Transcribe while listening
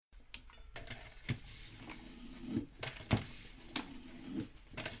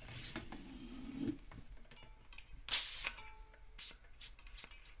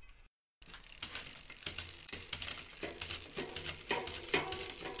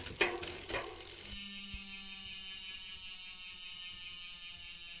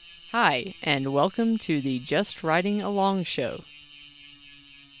Hi, and welcome to the Just Riding Along show.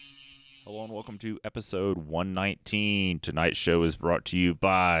 Hello and welcome to episode 119. Tonight's show is brought to you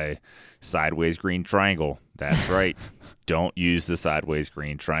by Sideways Green Triangle. That's right. Don't use the Sideways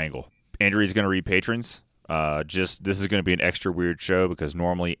Green Triangle. Andrea's going to read patrons. This is going to be an extra weird show because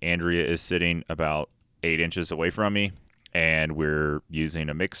normally Andrea is sitting about 8 inches away from me, and we're using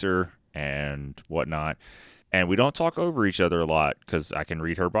a mixer and whatnot. And we don't talk over each other a lot because I can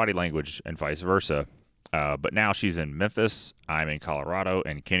read her body language and vice versa. But now she's in Memphis, I'm in Colorado,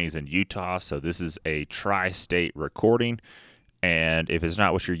 and Kenny's in Utah. So this is a tri-state recording. And if it's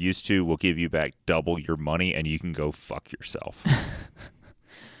not what you're used to, we'll give you back double your money and you can go fuck yourself.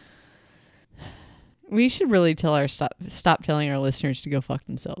 We should really tell stop telling our listeners to go fuck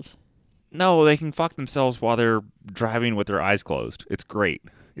themselves. No, they can fuck themselves while they're driving with their eyes closed. It's great.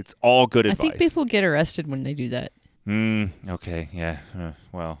 It's all good advice. I think people get arrested when they do that. Okay, yeah,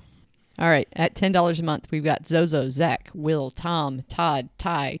 well. All right, at $10 a month, we've got Zozo, Zach, Will, Tom, Todd,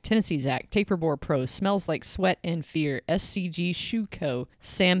 Ty, Tennessee Zach, Taperbore Pro, Smells Like Sweat and Fear, SCG Shoe Co.,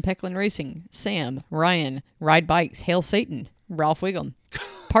 Sam Pecklin Racing, Sam, Ryan, Ride Bikes, Hail Satan, Ralph Wiggum,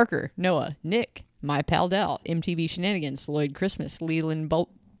 Parker, Noah, Nick, My Pal Dal, MTV Shenanigans, Lloyd Christmas, Leland Bolt.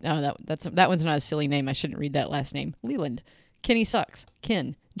 Oh, that one's not a silly name. I shouldn't read that last name. Leland, Kenny Sucks,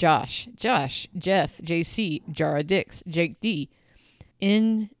 Ken, Josh, Jeff, JC, Jara Dix, Jake D,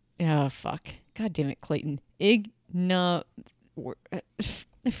 oh, fuck. God damn it, Clayton.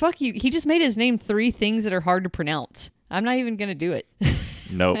 Fuck you. He just made his name 3 things that are hard to pronounce. I'm not even going to do it.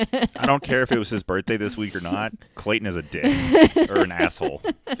 Nope. I don't care if it was his birthday this week or not. Clayton is a dick or an asshole.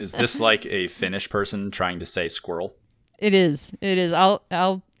 Is this like a Finnish person trying to say squirrel? It is.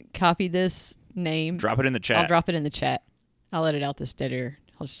 I'll copy this name. Drop it in the chat. I'll drop it in the chat. I'll edit out this dead air.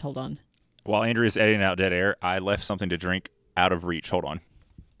 I'll just hold on. While Andrea's editing out dead air, I left something to drink out of reach. Hold on.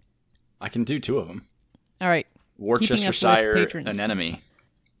 I can do 2 of them. All right. Worcestershire anemone.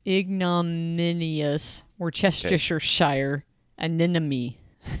 Ignominious Worcestershire anemone.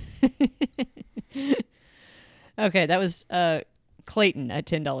 Okay, that was Clayton at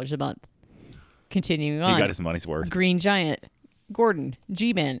 $10 a month. Continuing on. He got his money's worth. Green Giant, Gordon,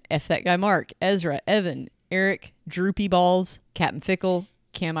 G-Man, F That Guy Mark, Ezra, Evan, Eric, Droopy Balls, Captain Fickle,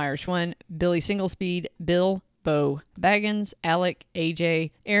 Cam Irish One, Billy Singlespeed, Bill, Bo Baggins, Alec,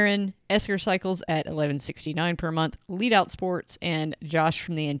 AJ, Aaron, Esker Cycles at $11.69 per month, Lead Out Sports, and Josh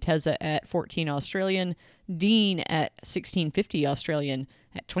from the Inteza at $14 Australian, Dean at $16.50 Australian.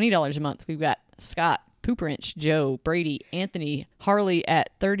 At $20 a month, we've got Scott, Poop Wrench, Joe, Brady, Anthony, Harley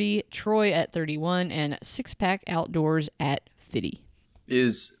at $30, Troy at $31, and Six Pack Outdoors at $50.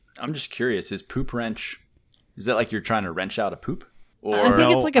 I'm just curious, is Poop Wrench, is that like you're trying to wrench out a poop? Or I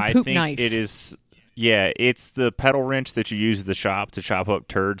think it's like a poop I think knife. It is. Yeah, it's the pedal wrench that you use at the shop to chop up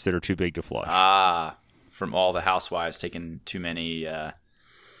turds that are too big to flush. Ah, from all the housewives taking too many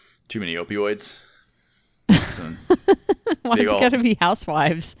opioids. Why's it got to be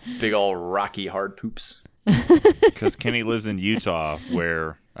housewives? Big old rocky hard poops. Because Kenny lives in Utah,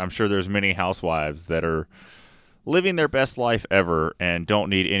 where I'm sure there's many housewives that are living their best life ever and don't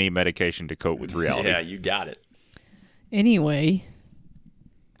need any medication to cope with reality. Yeah, you got it. Anyway,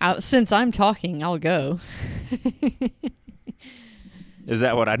 since I'm talking, I'll go. Is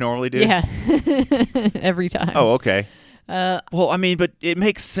that what I normally do? Yeah. Every time. Oh, okay. Well, I mean, but it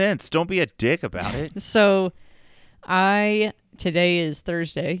makes sense. Don't be a dick about it. So, today is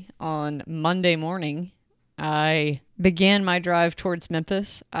Thursday. On Monday morning, I began my drive towards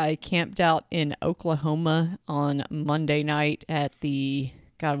Memphis. I camped out in Oklahoma on Monday night at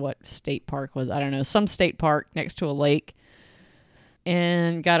what state park was, I don't know, some state park next to a lake.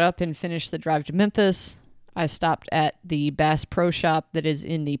 And got up and finished the drive to Memphis. I stopped at the Bass Pro Shop that is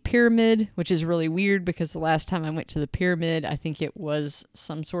in the Pyramid, which is really weird because the last time I went to the Pyramid, I think it was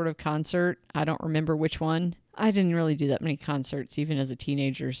some sort of concert. I don't remember which one. I didn't really do that many concerts even as a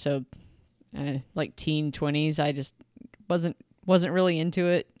teenager, so like teen 20s, I just wasn't really into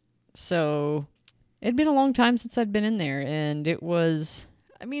it. So it'd been a long time since I'd been in there, and it was,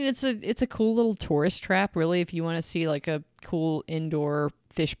 I mean, it's a cool little tourist trap, really, if you want to see like a cool indoor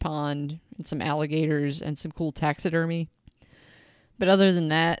fish pond and some alligators and some cool taxidermy. But other than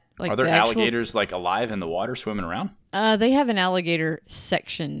that, like, are there alligators like alive in the water swimming around? They have an alligator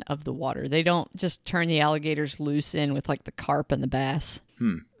section of the water. They don't just turn the alligators loose in with like the carp and the bass.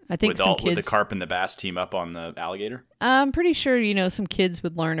 I think would the carp and the bass team up on the alligator? I'm pretty sure, some kids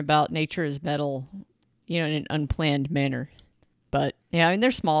would learn about nature as metal, in an unplanned manner. But yeah, I mean,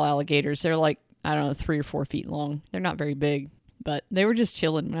 they're small alligators. They're like, I don't know, 3 or 4 feet long. They're not very big, but they were just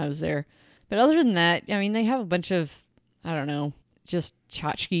chilling when I was there. But other than that, I mean, they have a bunch of, I don't know, just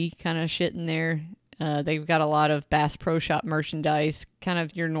tchotchke kind of shit in there. They've got a lot of Bass Pro Shop merchandise, kind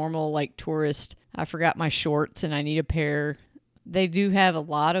of your normal like tourist. I forgot my shorts and I need a pair. They do have a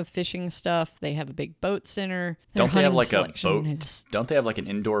lot of fishing stuff. They have a big boat center. Don't they have like a selection boat? Don't they have like an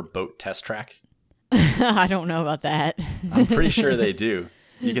indoor boat test track? I don't know about that. I'm pretty sure they do.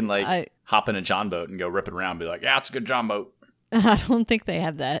 You can like hop in a John boat and go ripping around and be like, yeah, it's a good John boat. I don't think they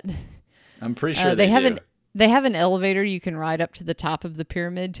have that. I'm pretty sure they do. They have an elevator you can ride up to the top of the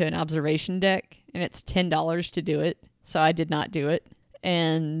pyramid to an observation deck, and it's $10 to do it. So I did not do it.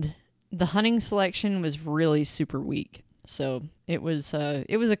 And the hunting selection was really super weak. So it was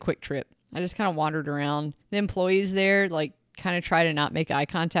a quick trip. I just kind of wandered around. The employees there like kind of try to not make eye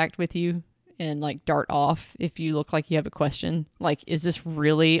contact with you and like dart off if you look like you have a question. Like, is this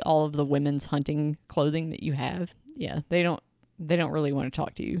really all of the women's hunting clothing that you have? Yeah, they don't really want to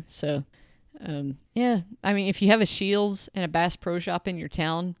talk to you. So yeah, I mean, if you have a Shields and a Bass Pro Shop in your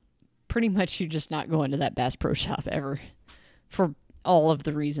town, pretty much you're just not going to that Bass Pro Shop ever for all of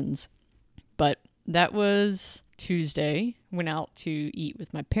the reasons. But that was Tuesday. Went out to eat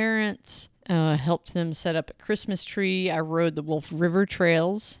with my parents, helped them set up a Christmas tree. I rode the Wolf River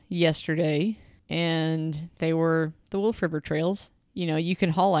trails yesterday, and they were the Wolf River trails. You know, you can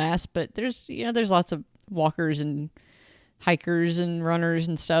haul ass, but there's lots of walkers and hikers and runners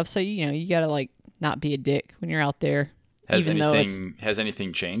and stuff. So, you know, you got to like not be a dick when you're out there. Has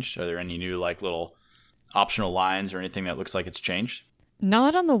anything changed? Are there any new like little optional lines or anything that looks like it's changed?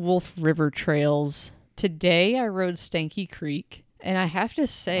 Not on the Wolf River trails. Today I rode Stanky Creek, and I have to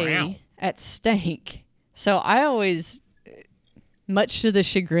say at Stank, so I always, much to the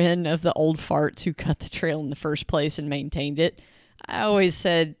chagrin of the old farts who cut the trail in the first place and maintained it, I always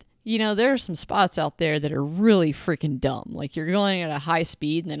said, you know, there are some spots out there that are really freaking dumb. Like you're going at a high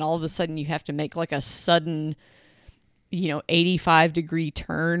speed and then all of a sudden you have to make like a sudden, 85-degree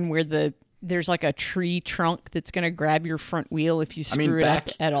turn where there's like a tree trunk that's going to grab your front wheel if you screw it up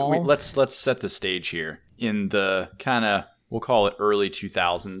at all. Let's set the stage here. In the kind of, we'll call it early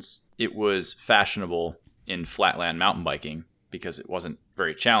 2000s, it was fashionable in flatland mountain biking because it wasn't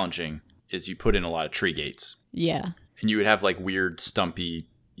very challenging, is you put in a lot of tree gates. Yeah. And you would have like weird stumpy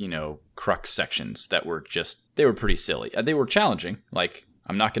crux sections that were they were pretty silly. They were challenging. Like,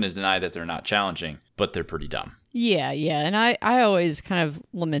 I'm not going to deny that they're not challenging, but they're pretty dumb. Yeah. And I always kind of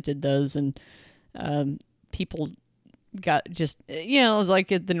lamented those, and people got just, it was like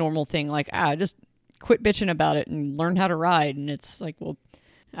the normal thing, like, just quit bitching about it and learn how to ride. And it's like, well,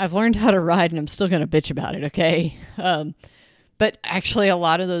 I've learned how to ride and I'm still going to bitch about it. Okay. But actually a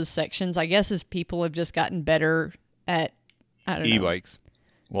lot of those sections, I guess, is people have just gotten better at, I don't know. E-bikes.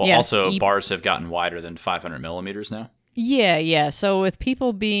 Well, yeah, also bars have gotten wider than 500 millimeters now. Yeah. So with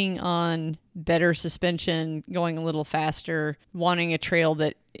people being on better suspension, going a little faster, wanting a trail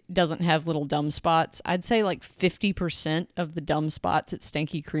that doesn't have little dumb spots, I'd say like 50% of the dumb spots at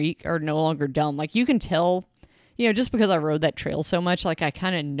Stanky Creek are no longer dumb. Like you can tell, just because I rode that trail so much, like I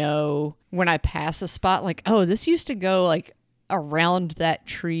kind of know when I pass a spot, like, oh, this used to go like around that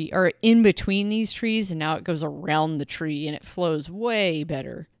tree or in between these trees, and now it goes around the tree and it flows way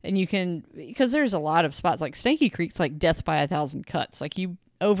better. And you can, because there's a lot of spots like Stanky Creek's like death by 1,000 cuts. Like you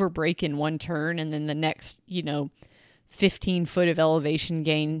over brake in one turn and then the next 15 foot of elevation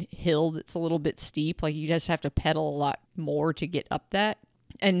gain hill that's a little bit steep, like you just have to pedal a lot more to get up that.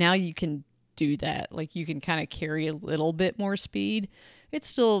 And now you can do that. Like you can kind of carry a little bit more speed. It's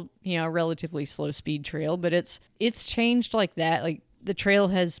still, a relatively slow speed trail, but it's changed like that. Like the trail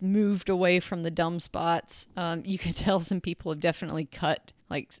has moved away from the dumb spots. You can tell some people have definitely cut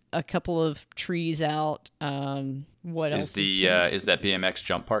like a couple of trees out. What else? Is that BMX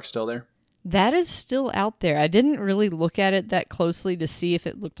jump park still there? That is still out there. I didn't really look at it that closely to see if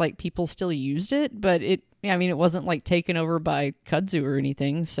it looked like people still used it, but it wasn't like taken over by kudzu or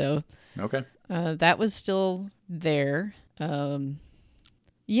anything. So okay, that was still there.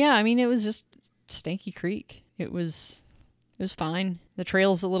 Yeah, it was just Stanky Creek. It was fine. The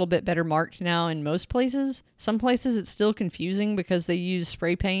trail's a little bit better marked now in most places. Some places it's still confusing because they use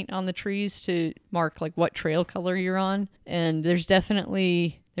spray paint on the trees to mark like what trail color you're on. And there's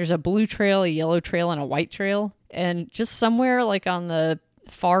a blue trail, a yellow trail, and a white trail. And just somewhere like on the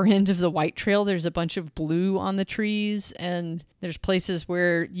far end of the white trail, there's a bunch of blue on the trees. And there's places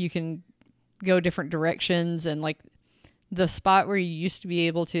where you can go different directions, and like the spot where you used to be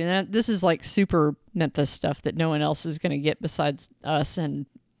able to, and this is like super Memphis stuff that no one else is going to get besides us and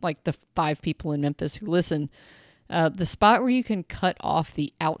like the 5 people in Memphis who listen. The spot where you can cut off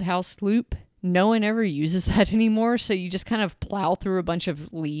the outhouse loop, no one ever uses that anymore. So you just kind of plow through a bunch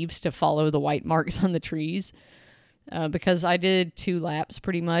of leaves to follow the white marks on the trees. because I did 2 laps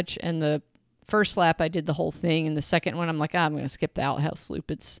pretty much, and the first lap I did the whole thing, and the second one I'm like, I'm going to skip the outhouse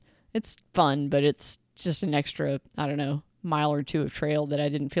loop. It's fun, but it's just an extra, I don't know, mile or 2 of trail that I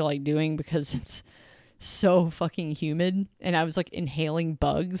didn't feel like doing because it's so fucking humid, and I was like inhaling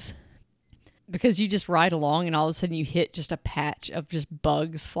bugs because you just ride along and all of a sudden you hit just a patch of just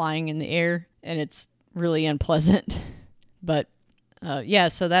bugs flying in the air, and it's really unpleasant. But yeah,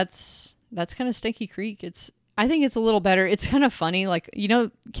 so that's kind of Stinky Creek. I think it's a little better. It's kind of funny, like,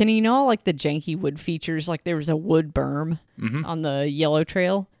 Kenny, like the janky wood features, like there was a wood berm on the Yellow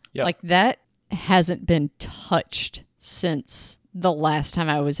Trail. Yep. Like that hasn't been touched since the last time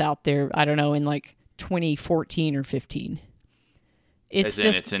I was out there. I don't know, in like 2014 or 15.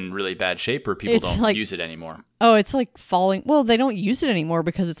 It's in really bad shape, or people don't use it anymore. Oh, it's like falling. Well, they don't use it anymore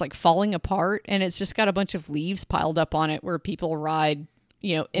because it's like falling apart, and it's just got a bunch of leaves piled up on it where people ride,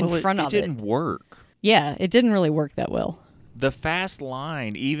 in front of it. It didn't work. Yeah, it didn't really work that well. The fast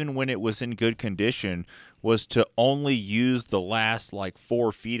line, even when it was in good condition, was to only use the last like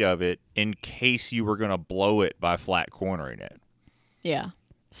 4 feet of it in case you were going to blow it by flat cornering it. Yeah.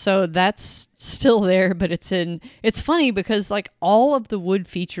 So that's still there, but it's funny because like all of the wood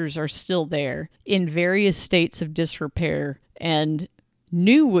features are still there in various states of disrepair, and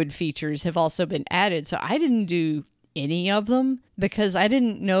new wood features have also been added. So I didn't do any of them because I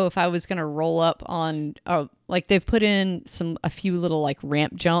didn't know if I was going to roll up on, like they've put in a few little like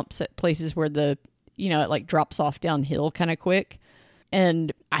ramp jumps at places where it like drops off downhill kind of quick.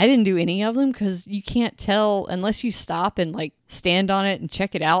 And I didn't do any of them because you can't tell unless you stop and like stand on it and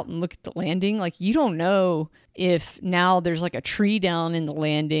check it out and look at the landing. Like you don't know if now there's like a tree down in the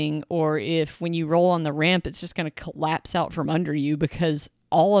landing, or if when you roll on the ramp, it's just going to collapse out from under you, because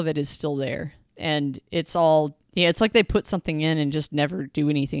all of it is still there. And it's all, it's like they put something in and just never do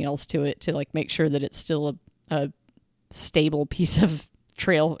anything else to it to like make sure that it's still a stable piece of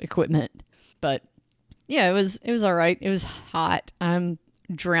trail equipment. But yeah, it was all right. It was hot. I'm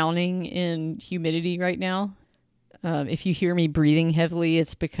drowning in humidity right now. If you hear me breathing heavily,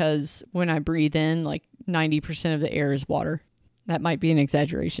 it's because when I breathe in, like 90% of the air is water. That might be an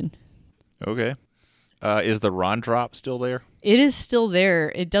exaggeration. Okay. Is the Ron drop still there? It is still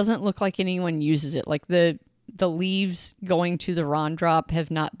there. It doesn't look like anyone uses it. Like the leaves going to the Ron drop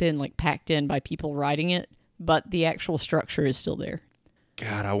have not been like packed in by people riding it, but the actual structure is still there.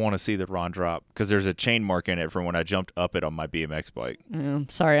 God, I want to see the Ron drop because there's a chain mark in it from when I jumped up it on my BMX bike.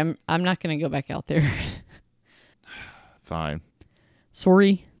 Sorry, I'm not going to go back out there. Fine.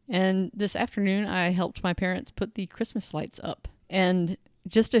 Sorry. And this afternoon, I helped my parents put the Christmas lights up. And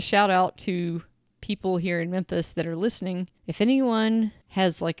just a shout out to people here in Memphis that are listening. If anyone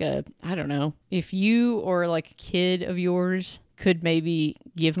has like I don't know, if you or like a kid of yours could maybe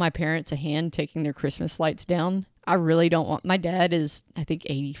give my parents a hand taking their Christmas lights down. I really don't want, my dad is, I think,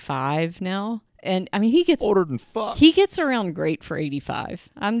 85 now. And I mean, he gets older than fuck. He gets around great for 85.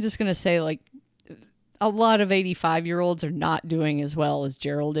 I'm just going to say, like, a lot of 85-year-olds are not doing as well as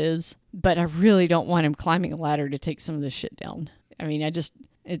Gerald is, but I really don't want him climbing a ladder to take some of this shit down. I mean,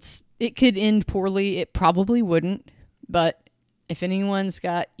 it could end poorly. It probably wouldn't, but if anyone's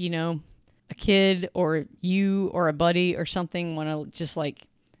got, a kid or you or a buddy or something want to just like,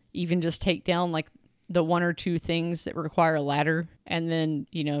 even just take down like the 1 or 2 things that require a ladder and then,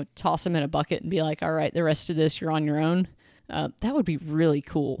 toss them in a bucket and be like, all right, the rest of this, you're on your own. That would be really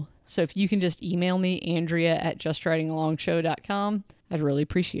cool. So if you can just email me, Andrea at justridingalongshow.com, I'd really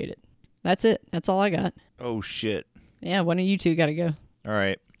appreciate it. That's it. That's all I got. Oh, shit. Yeah, one of you two got to go. All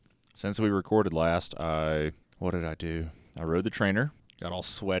right. Since we recorded last, what did I do? I rode the trainer. Got all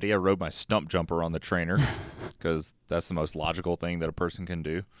sweaty. I rode my Stumpjumper on the trainer because that's the most logical thing that a person can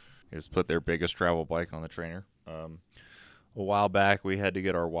do is put their biggest travel bike on the trainer. A while back, we had to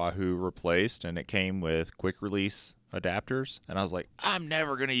get our Wahoo replaced, and it came with quick release adapters. And I was like, I'm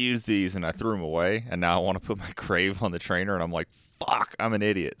never going to use these. And I threw them away. And now I want to put my Crave on the trainer. And I'm like, fuck, I'm an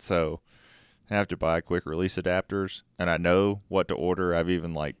idiot. So I have to buy quick release adapters. And I know what to order. I've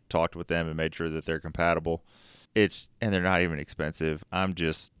even like talked with them and made sure that they're compatible. And they're not even expensive. I'm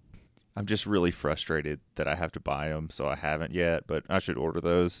just really frustrated that I have to buy them. So I haven't yet, but I should order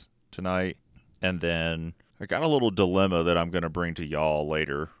those tonight. And then I got a little dilemma that I'm going to bring to y'all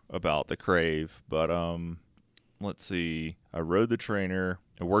later about the Crave. But let's see. I rode the trainer.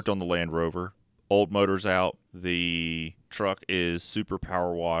 I worked on the Land Rover. Old motor's out. The truck is super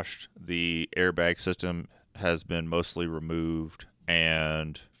power washed. The airbag system has been mostly removed.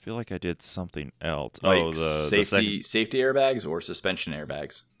 And I feel like I did something else. Like safety airbags or suspension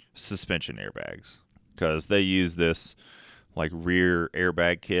airbags? Suspension airbags. Because they use this like rear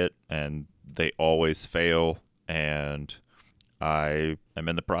airbag kit and they always fail. and I am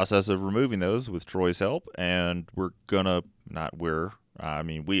in the process of removing those with Troy's help, and we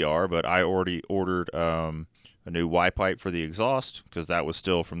are, but I already ordered a new Y pipe for the exhaust because that was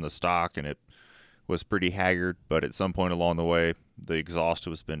still from the stock and it was pretty haggard, but at some point along the way, the exhaust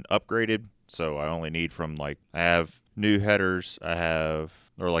has been upgraded, so I only need I have new headers, or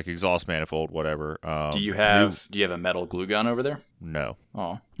like exhaust manifold, whatever. Do you have a metal glue gun over there? No.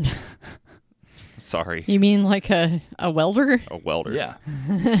 Oh. Sorry. You mean like a welder? A welder. Yeah.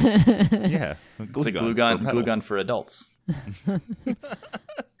 Yeah. It's a glue gun for adults.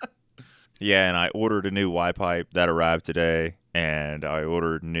 Yeah, and I ordered a new Y pipe that arrived today, and I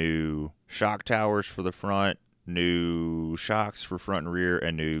ordered new shock towers for the front, new shocks for front and rear,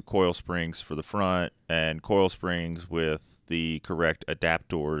 and new coil springs for the front, and coil springs with the correct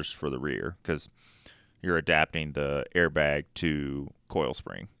adaptors for the rear, because you're adapting the airbag to coil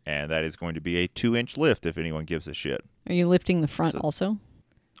spring, and that is going to be a 2-inch lift if anyone gives a shit. Are you lifting the front also?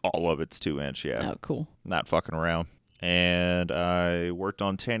 All of it's 2-inch, yeah. Oh, cool. Not fucking around. And I worked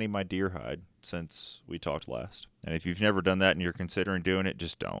on tanning my deer hide since we talked last. And if you've never done that and you're considering doing it,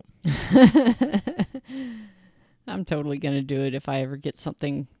 just don't. I'm totally going to do it if I ever get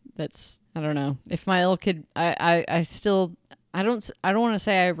something that's, I don't know. If my elk could, I don't want to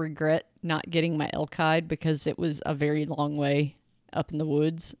say I regret not getting my elk hide because it was a very long way up in the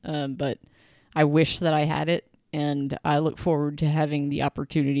woods. But I wish that I had it, and I look forward to having the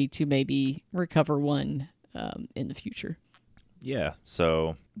opportunity to maybe recover one in the future. Yeah,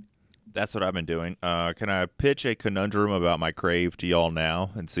 so that's what I've been doing. Can I pitch a conundrum about my Crave to y'all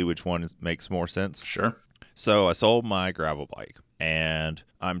now and see which one makes more sense? Sure. So I sold my gravel bike, and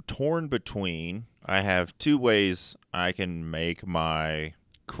I'm torn between, I have two ways I can make my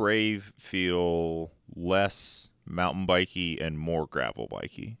Crave feel less mountain bikey and more gravel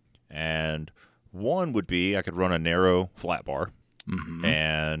bikey. And one would be I could run a narrow flat bar. Mm-hmm.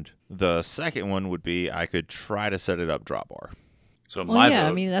 And the second one would be I could try to set it up drop bar. So Well, yeah,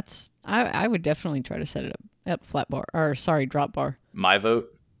 I mean, I would definitely try to set it up drop bar. My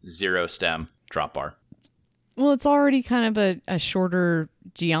vote, 0 stem, drop bar. Well, it's already kind of a shorter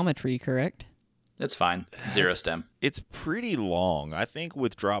geometry, correct? It's fine. 0 stem. It's pretty long. I think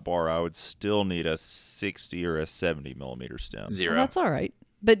with drop bar, I would still need a 60 or a 70 millimeter stem. 0. Well, that's all right.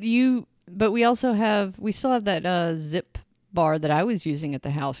 But we still have that zip bar that I was using at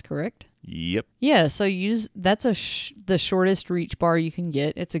the house, correct? Yep. Yeah, so that's the shortest reach bar you can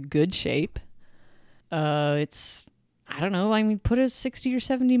get. It's a good shape. It's, I don't know, I mean, put a 60 or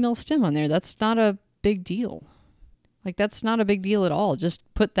 70 mil stem on there. That's not a big deal. Like, that's not a big deal at all. Just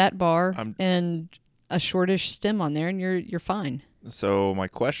put that bar and a shortish stem on there, and you're fine. So my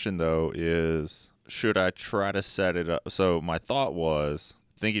question, though, is should I try to set it up? So my thought was,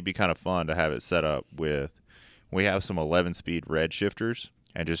 I think it'd be kind of fun to have it set up with, we have some 11-speed red shifters,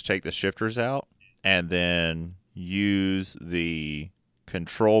 and just take the shifters out and then use the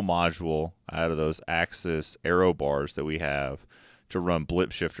control module out of those Axis aero bars that we have to run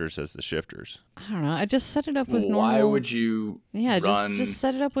blip shifters as the shifters. I don't know. I just set it up with normal. Why would you run... just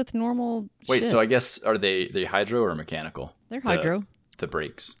set it up with normal Wait, shit. so I guess, are they hydro or mechanical? They're hydro. The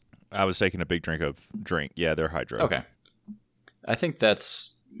brakes. I was taking a big drink. Yeah, they're hydro. Okay. I think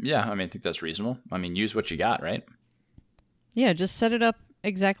that's reasonable. I mean, use what you got, right? Yeah, just set it up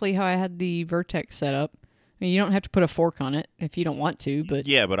exactly how I had the Vertex set up. I mean, you don't have to put a fork on it if you don't want to, but...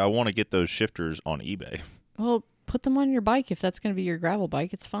 Yeah, but I want to get those shifters on eBay. Well, put them on your bike if that's going to be your gravel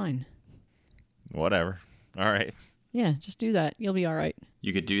bike. It's fine. Whatever. All right. Yeah, just do that. You'll be all right.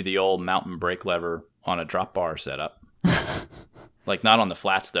 You could do the old mountain brake lever on a drop bar setup. Like, not on the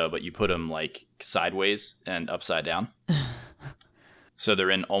flats, though, but you put them, like, sideways and upside down. So they're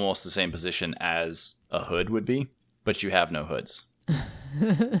in almost the same position as a hood would be, but you have no hoods.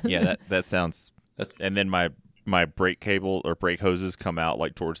 Yeah, that sounds... And then my brake cable or brake hoses come out,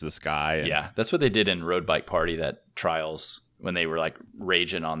 like, towards the sky. And... Yeah, that's what they did in Road Bike Party, that trials, when they were, like,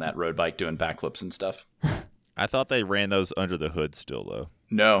 raging on that road bike doing backflips and stuff. I thought they ran those under the hood still, though.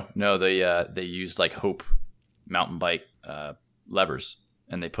 No, they used, like, Hope mountain bike levers,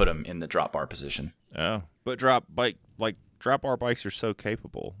 and they put them in the drop bar position. Oh, but drop bar bikes are so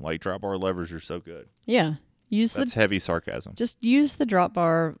capable. Like, drop bar levers are so good. Yeah. That's heavy sarcasm. Just use the drop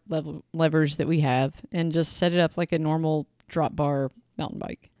bar levers that we have and just set it up like a normal drop bar mountain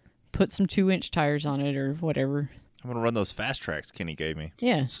bike. Put some 2-inch tires on it or whatever. I'm going to run those fast tracks Kenny gave me.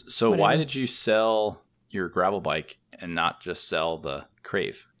 Yeah. So why did you sell your gravel bike and not just sell the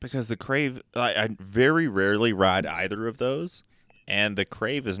Crave? Because the Crave, I very rarely ride either of those, and the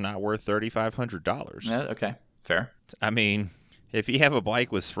Crave is not worth $3,500. Yeah, okay, fair. I mean, If you have a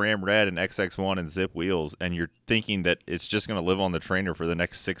bike with SRAM Red and XX1 and zip wheels, and you're thinking that it's just going to live on the trainer for the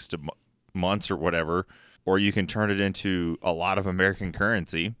next 6 months or whatever, or you can turn it into a lot of American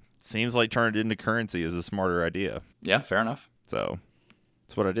currency, seems like turning it into currency is a smarter idea. Yeah, fair enough. So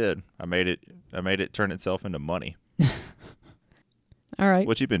that's what I did. I made it turn itself into money. All right.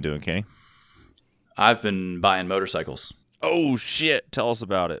 What you been doing, Kenny? I've been buying motorcycles. Oh, shit. Tell us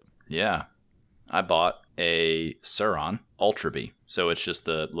about it. Yeah. I bought a Sur-Ron Ultra B. So it's just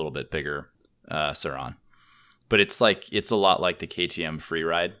the little bit bigger Sur-Ron. But it's a lot like the KTM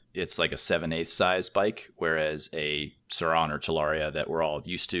Freeride. It's like a 7/8 size bike, whereas a Sur-Ron or Talaria that we're all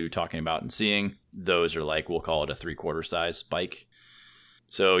used to talking about and seeing, those are like, we'll call it a 3/4 size bike.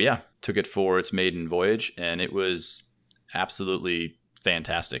 So yeah, took it for its maiden voyage, and it was absolutely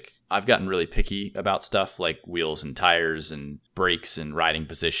fantastic. I've gotten really picky about stuff like wheels and tires and brakes and riding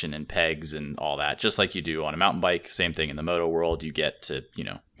position and pegs and all that, just like you do on a mountain bike. Same thing in the moto world. You get to,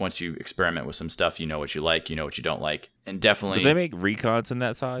 once you experiment with some stuff, you know what you like, you know what you don't like. And definitely... Do they make Recons in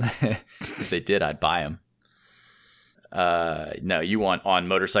that size? If they did, I'd buy them. No, on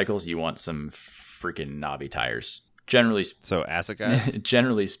motorcycles, you want some freaking knobby tires. So acid guys?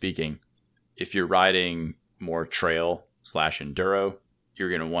 Generally speaking, if you're riding more trail / enduro, you're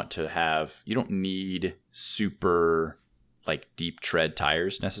going to want to have, you don't need super like deep tread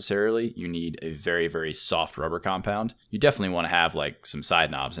tires necessarily. You need a very, very soft rubber compound. You definitely want to have like some side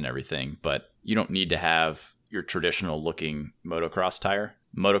knobs and everything, but you don't need to have your traditional looking motocross tire.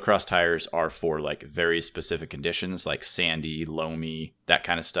 Motocross tires are for like very specific conditions like sandy, loamy, that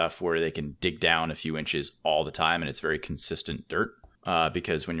kind of stuff where they can dig down a few inches all the time and it's very consistent dirt.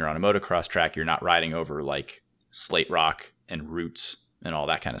 Because when you're on a motocross track, you're not riding over like slate rock and roots and all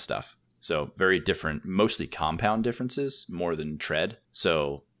that kind of stuff. So very different, mostly compound differences more than tread.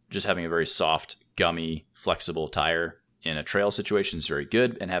 So just having a very soft, gummy, flexible tire in a trail situation is very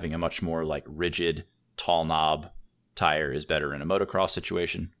good, and having a much more like rigid, tall knob tire is better in a motocross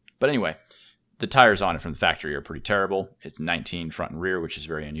situation. But anyway, the tires on it from the factory are pretty terrible. It's 19 front and rear, which is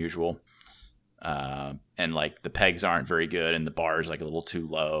very unusual. And like the pegs aren't very good and the bar's like a little too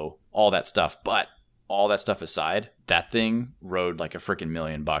low, all that stuff. But all that stuff aside, that thing rode like a freaking $1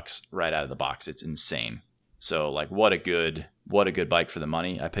 million right out of the box. It's insane. So like what a good bike for the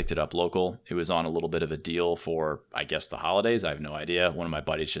money. I picked it up local. It was on a little bit of a deal for, I guess, the holidays. I have no idea. One of my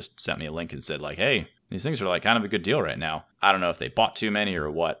buddies just sent me a link and said like, hey, these things are like kind of a good deal right now. I don't know if they bought too many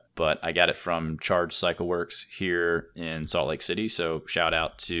or what, but I got it from Charge Cycle Works here in Salt Lake City. So shout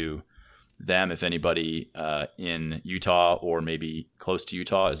out to them if anybody in Utah or maybe close to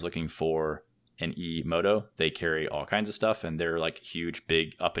Utah is looking for an E-Moto. They carry all kinds of stuff, and they're like huge,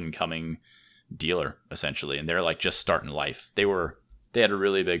 big, up and coming dealer essentially, and they're like just starting life. They had a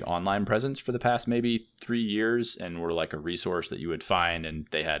really big online presence for the past maybe 3 years and were like a resource that you would find, and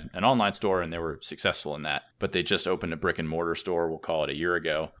they had an online store and they were successful in that. But they just opened a brick and mortar store, we'll call it a year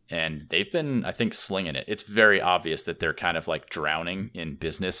ago, and they've been, I think, slinging it. It's very obvious that they're kind of like drowning in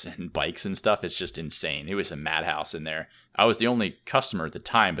business and bikes and stuff. It's just insane. It was a madhouse in there. I was the only customer at the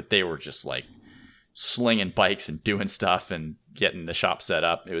time, but they were just like slinging bikes and doing stuff and getting the shop set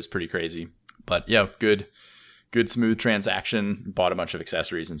up. It was pretty crazy. But yeah, good smooth transaction. Bought a bunch of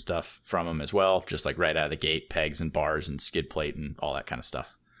accessories and stuff from them as well, just like right out of the gate, pegs and bars and skid plate and all that kind of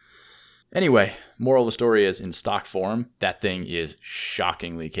stuff. Anyway, moral of the story is, in stock form, that thing is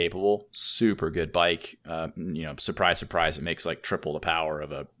shockingly capable. Super good bike. Surprise, surprise, it makes like triple the power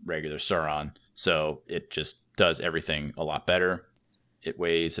of a regular Sur-Ron. So it just does everything a lot better. It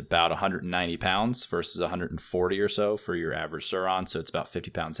weighs about 190 pounds versus 140 or so for your average Sur-Ron, so it's about 50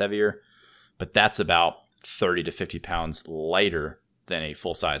 pounds heavier. But that's about 30 to 50 pounds lighter than a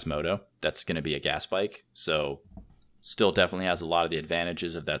full-size moto. That's going to be a gas bike, so still definitely has a lot of the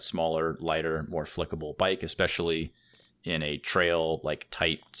advantages of that smaller, lighter, more flickable bike, especially in a trail, like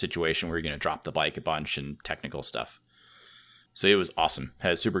tight situation where you're going to drop the bike a bunch and technical stuff. So it was awesome.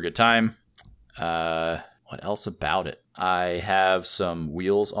 Had a super good time. What else about it? I have some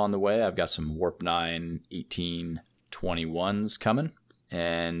wheels on the way. I've got some Warp 9 1821s coming,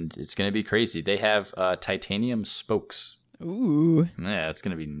 and it's going to be crazy. They have titanium spokes. Ooh. Yeah, it's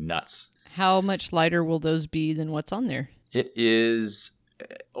going to be nuts. How much lighter will those be than what's on there? It is,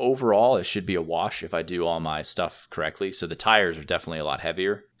 overall, it should be a wash if I do all my stuff correctly. So the tires are definitely a lot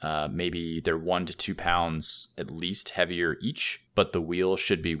heavier. Maybe they're 1 to 2 pounds at least heavier each, but the wheel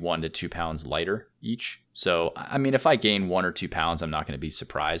should be 1 to 2 pounds lighter each. So, I mean, if I gain 1 or 2 pounds, I'm not going to be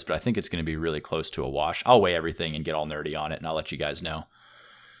surprised, but I think it's going to be really close to a wash. I'll weigh everything and get all nerdy on it, and I'll let you guys know.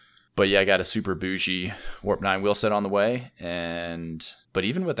 But yeah, I got a super bougie Warp 9 wheel set on the way. But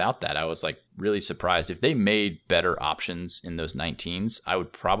even without that, I was like really surprised. If they made better options in those 19s, I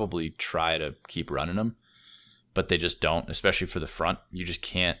would probably try to keep running them. But they just don't, especially for the front. You just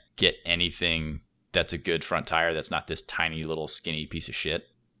can't get anything that's a good front tire that's not this tiny little skinny piece of shit.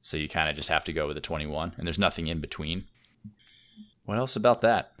 So you kind of just have to go with a 21, and there's nothing in between. What else about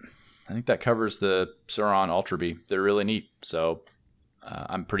that? I think that covers the Sur-Ron Ultra B. They're really neat. So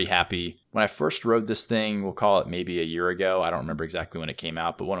I'm pretty happy. When I first rode this thing, we'll call it maybe a year ago. I don't remember exactly when it came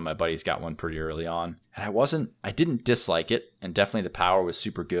out, but one of my buddies got one pretty early on. And I didn't dislike it. And definitely the power was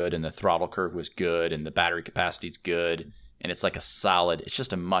super good, and the throttle curve was good, and the battery capacity's good. And it's like it's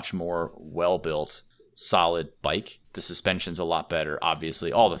just a much more well-built, solid bike. The suspension's a lot better,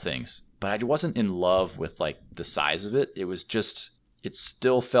 obviously, all the things. But I wasn't in love with like the size of it. It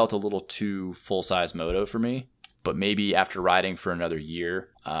still felt a little too full-size moto for me. But maybe after riding for another year,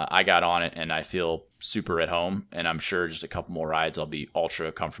 I got on it and I feel super at home. And I'm sure just a couple more rides, I'll be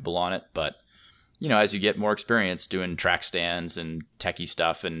ultra comfortable on it. But, as you get more experience doing track stands and techie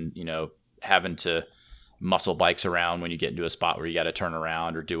stuff and, having to muscle bikes around when you get into a spot where you got to turn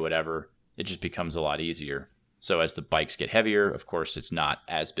around or do whatever, it just becomes a lot easier. So as the bikes get heavier, of course, it's not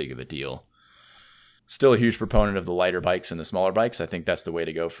as big of a deal. Still a huge proponent of the lighter bikes and the smaller bikes. I think that's the way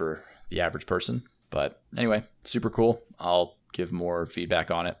to go for the average person. But anyway, super cool. I'll give more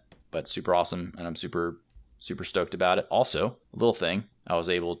feedback on it, but super awesome. And I'm super, super stoked about it. Also, a little thing, I was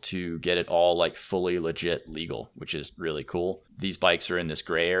able to get it all like fully legit legal, which is really cool. These bikes are in this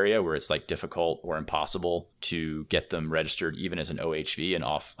gray area where it's like difficult or impossible to get them registered even as an OHV, an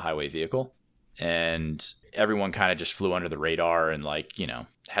off-highway vehicle. And everyone kind of just flew under the radar and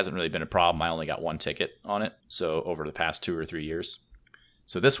hasn't really been a problem. I only got one ticket on it. So over the past 2 or 3 years.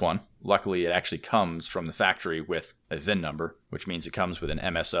 So this one, luckily, it actually comes from the factory with a VIN number, which means it comes with an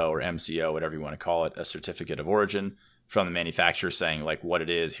MSO or MCO, whatever you want to call it, a certificate of origin from the manufacturer saying like what it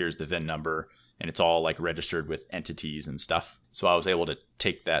is, here's the VIN number, and it's all like registered with entities and stuff. So I was able to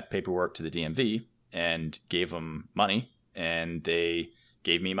take that paperwork to the DMV and gave them money, and they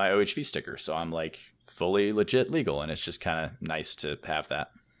gave me my OHV sticker. So I'm like fully legit legal, and it's just kind of nice to have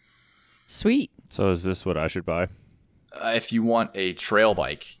that. Sweet. So is this what I should buy? If you want a trail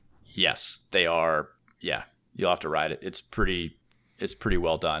bike, yes, they are. Yeah, you'll have to ride it. It's pretty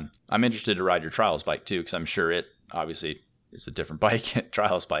well done. I'm interested to ride your trials bike too, because I'm sure it obviously is a different bike,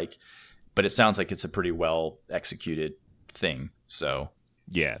 trials bike, but it sounds like it's a pretty well executed thing. So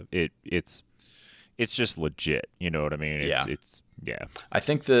yeah, it's just legit. You know what I mean? Yeah. I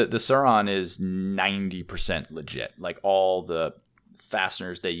think the Sur-Ron is 90% legit. Like all the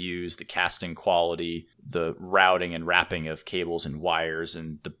fasteners they use, the casting quality, the routing and wrapping of cables and wires,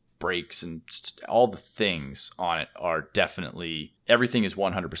 and the brakes and all the things on it are definitely, everything is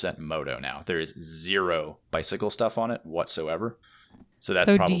 100% moto now. There is zero bicycle stuff on it whatsoever. So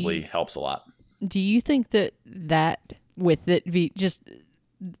that probably helps a lot. Do you think that with it just,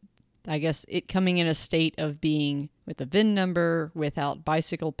 I guess, it coming in a state of being with a VIN number, without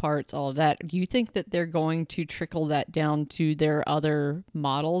bicycle parts, all of that, do you think that they're going to trickle that down to their other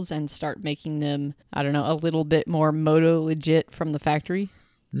models and start making them, I don't know, a little bit more moto legit from the factory?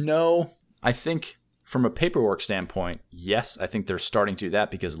 No, I think from a paperwork standpoint, yes, I think they're starting to do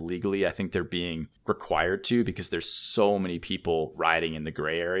that because legally I think they're being required to, because there's so many people riding in the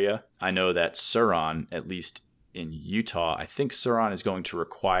gray area. I know that Sur-Ron, at least in Utah, I think Sur-Ron is going to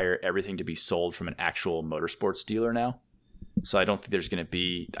require everything to be sold from an actual motorsports dealer now. So I don't think there's going to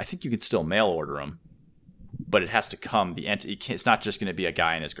be, I think you could still mail order them, but it has to come, it's not just going to be a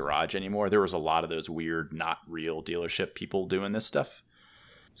guy in his garage anymore. There was a lot of those weird, not real dealership people doing this stuff.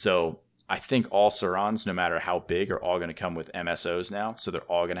 So I think all Sur-Rons, no matter how big, are all going to come with MSOs now. So they're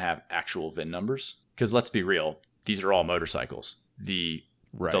all going to have actual VIN numbers. Because let's be real, these are all motorcycles. The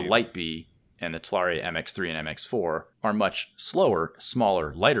Light B and the Talaria MX3 and MX4 are much slower,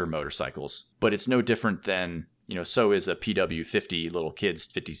 smaller, lighter motorcycles. But it's no different than, so is a PW50 little kids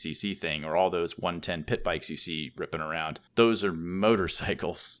 50cc thing, or all those 110 pit bikes you see ripping around. Those are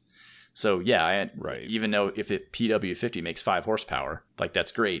motorcycles. So yeah, even though if it PW50 makes 5 horsepower, like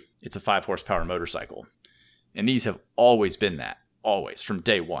that's great. It's a 5 horsepower motorcycle. And these have always been that. Always, from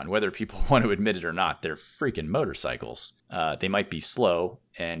day one. Whether people want to admit it or not, they're freaking motorcycles. They might be slow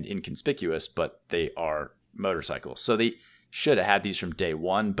and inconspicuous, but they are motorcycles. So they should have had these from day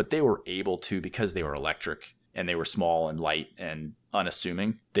one, but they were able to, because they were electric and they were small and light and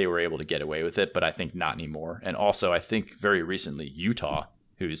unassuming, they were able to get away with it, but I think not anymore. And also, I think very recently, Utah,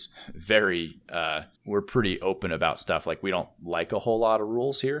 who's very, we're pretty open about stuff. Like, we don't like a whole lot of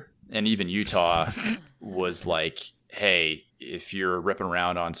rules here. And even Utah was like, hey, if you're ripping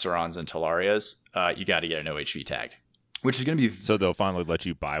around on Surons and Talarias, you got to get an OHV tag, which is going to be So they'll finally let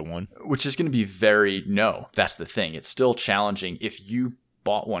you buy one? which is going to be no, that's the thing. It's still challenging. If you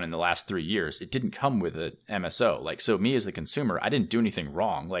bought one in the last 3 years, it didn't come with an MSO. Like, so me as the consumer, I didn't do anything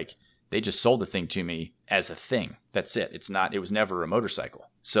wrong. Like, they just sold the thing to me as a thing. That's it. It was never a motorcycle.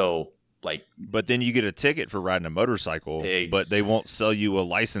 So, like, but then you get a ticket for riding a motorcycle, but they won't sell you a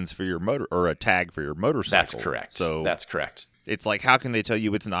license for your motor or a tag for your motorcycle. That's correct. So that's correct. It's like, how can they tell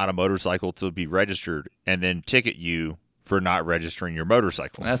you it's not a motorcycle to be registered and then ticket you for not registering your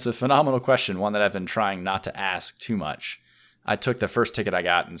motorcycle? That's a phenomenal question, one that I've been trying not to ask too much. I took the first ticket I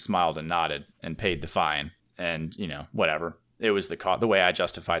got and smiled and nodded and paid the fine, and, whatever. It was the cost. The way I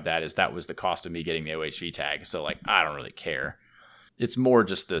justified that was the cost of me getting the OHV tag. So, like, I don't really care. It's more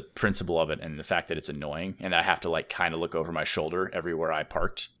just the principle of it and the fact that it's annoying and that I have to, like, kind of look over my shoulder everywhere I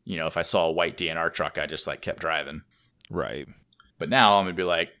parked. If I saw a white DNR truck, I just, like, kept driving. Right. But now I'm going to be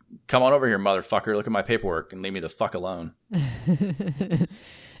like, come on over here, motherfucker. Look at my paperwork and leave me the fuck alone.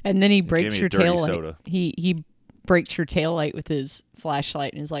 And then he breaks your tail light. Soda. He breaks your tail light with his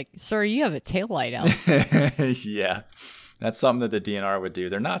flashlight and is like, sir, you have a tail light out. Yeah. That's something that the DNR would do.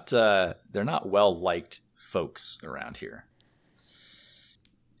 They're not well-liked folks around here.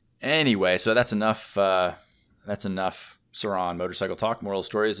 Anyway, so that's enough Suron motorcycle talk. Moral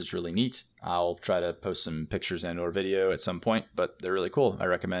stories, it's really neat. I'll try to post some pictures and or video at some point, but they're really cool. I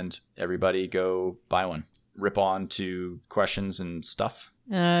recommend everybody go buy one. Rip on to questions and stuff.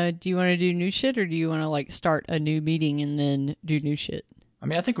 Do you want to do new shit, or do you want to, like, start a new meeting and then do new shit? I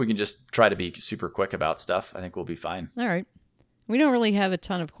mean, I think we can just try to be super quick about stuff. I think we'll be fine. All right. We don't really have a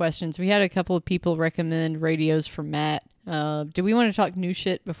ton of questions. We had a couple of people recommend radios for Matt. Do we want to talk new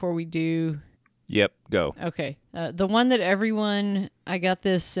shit before we do? Yep, go. Okay. The one that I got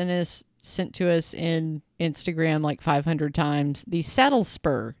this sent to us in Instagram like 500 times, the Saddle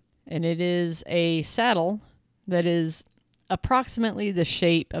Spur. And it is a saddle that is approximately the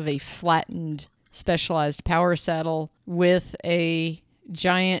shape of a flattened Specialized power saddle with a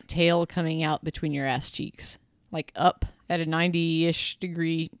giant tail coming out between your ass cheeks, like up at a 90-ish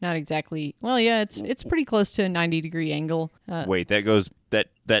degree. Not exactly. Well, yeah, it's pretty close to a 90-degree angle. Wait,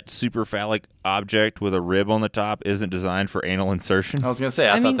 that super phallic object with a rib on the top isn't designed for anal insertion? I was gonna say,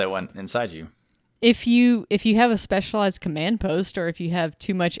 I thought that went inside you. If you have a specialized command post, or if you have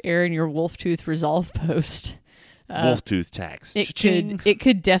too much air in your wolf tooth resolve post, wolf tooth tax. It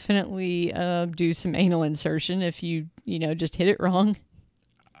could definitely do some anal insertion if you just hit it wrong.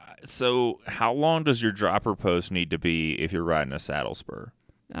 So how long does your dropper post need to be if you're riding a saddle spur?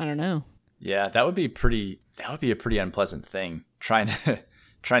 I don't know. Yeah, that would be a pretty unpleasant thing. Trying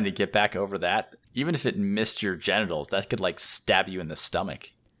to get back over that, even if it missed your genitals, that could like stab you in the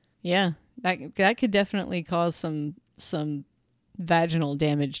stomach. Yeah, that could definitely cause some vaginal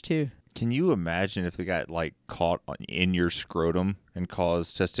damage too. Can you imagine if they got like caught in your scrotum and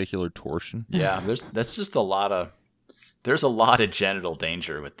caused testicular torsion? Yeah, there's a lot of genital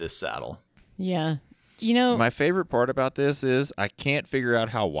danger with this saddle. Yeah. My favorite part about this is I can't figure out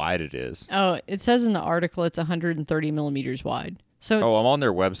how wide it is. Oh, it says in the article it's 130 millimeters wide. So I'm on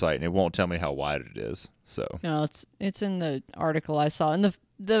their website and it won't tell me how wide it is. So no, it's in the article I saw. And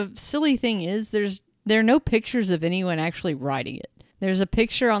the silly thing is there are no pictures of anyone actually riding it. There's a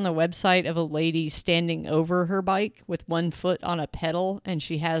picture on the website of a lady standing over her bike with one foot on a pedal, and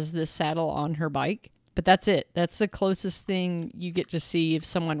she has this saddle on her bike. But that's it. That's the closest thing you get to see of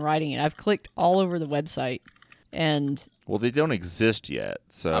someone riding it. I've clicked all over the website, and... Well, they don't exist yet,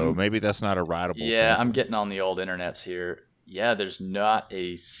 so maybe that's not a rideable sample. I'm getting on the old internets here. Yeah, there's not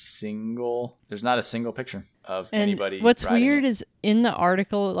a single picture of anybody. What's weird it. is in the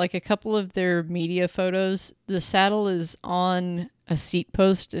article, like a couple of their media photos, the saddle is on a seat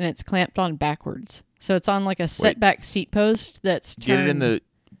post and it's clamped on backwards. So it's on like a setback seat post that's turned...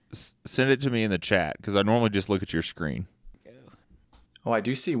 Send it to me in the chat, because I normally just look at your screen. Oh, I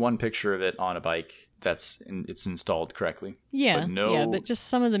do see one picture of it on a bike it's installed correctly. Yeah, but just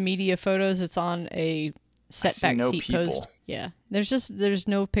some of the media photos, it's on a setback seat post. Yeah, there's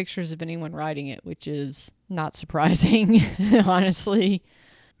no pictures of anyone riding it, which is not surprising, honestly.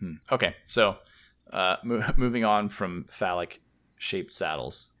 Okay, so moving on from phallic-shaped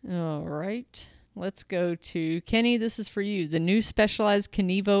saddles. All right. Let's go to Kenny. This is for you. The new Specialized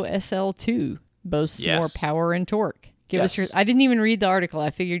Kenevo SL2 boasts more power and torque. Give us your... I didn't even read the article. I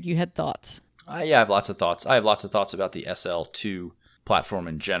figured you had thoughts. I have lots of thoughts. I have lots of thoughts about the SL2 platform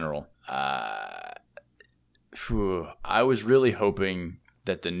in general. I was really hoping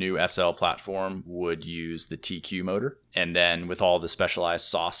that the new SL platform would use the TQ motor, and then with all the specialized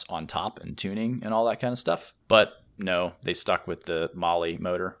sauce on top and tuning and all that kind of stuff. But No, they stuck with the Molly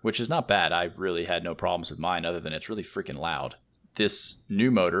motor, which is not bad. I really had no problems with mine other than it's really freaking loud. This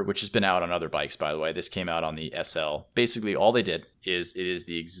new motor, which has been out on other bikes, by the way, this came out on the SL. Basically, all they did is it is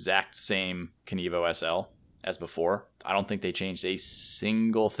the exact same Kenevo SL as before. I don't think they changed a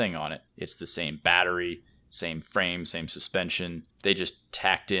single thing on it. It's the same battery, same frame, same suspension. They just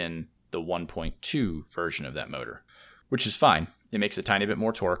tacked in the 1.2 version of that motor, which is fine. It makes a tiny bit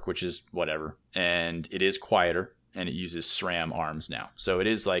more torque, which is whatever. And it is quieter, and it uses SRAM arms now. So it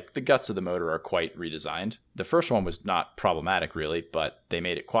is like the guts of the motor are quite redesigned. The first one was not problematic, really, but they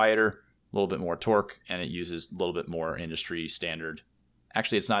made it quieter, a little bit more torque, and it uses a little bit more industry standard.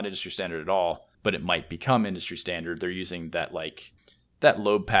 Actually, it's not industry standard at all, but it might become industry standard. They're using that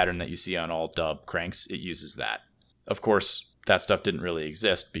lobe pattern that you see on all dub cranks. It uses that. Of course, that stuff didn't really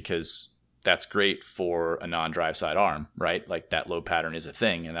exist because that's great for a non-drive side arm, right? Like that lobe pattern is a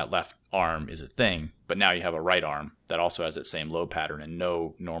thing and that left arm is a thing, but now you have a right arm that also has that same lobe pattern and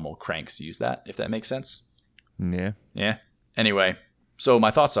no normal cranks use that, if that makes sense. Yeah. Yeah. Anyway, so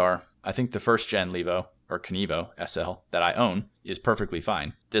my thoughts are, I think the first gen Levo or Kenevo SL that I own is perfectly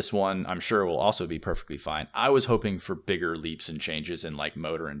fine. This one I'm sure will also be perfectly fine. I was hoping for bigger leaps and changes in like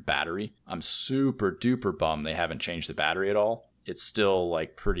motor and battery. I'm super duper bummed they haven't changed the battery at all. It's still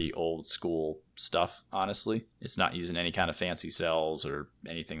like pretty old school stuff, honestly. It's not using any kind of fancy cells or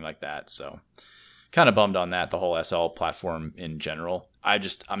anything like that. So kind of bummed on that, the whole SL platform in general.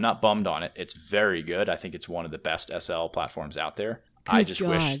 I'm not bummed on it. It's very good. I think it's one of the best SL platforms out there. I just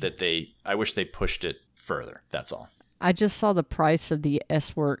wish that they pushed it further. That's all. I just saw the price of the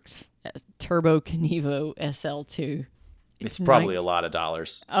S-Works Turbo Kenevo SL2. It's probably a lot of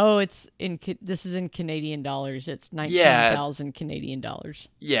dollars. Oh, this is in Canadian dollars. It's 19,000 Canadian dollars.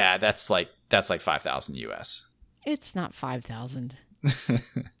 Yeah, that's like 5,000 US. It's not 5,000.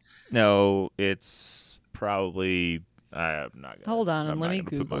 No, it's probably. I'm not gonna. Hold on, I'm let not me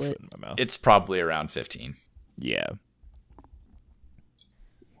gonna Google put my it. foot in my mouth. It's probably around 15. Yeah.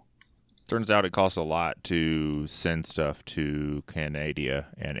 Turns out it costs a lot to send stuff to Canada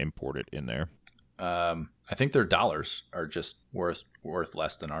and import it in there. I think their dollars are just worth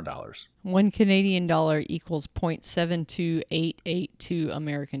less than our dollars. 1 Canadian dollar equals 0.72882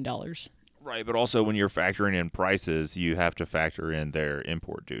 American dollars. Right, but also when you're factoring in prices, you have to factor in their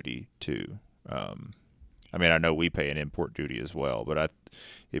import duty too. I mean, I know we pay an import duty as well, but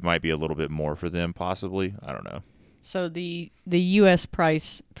it might be a little bit more for them possibly. I don't know. So the U.S.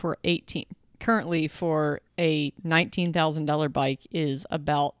 price for currently for a $19,000 bike is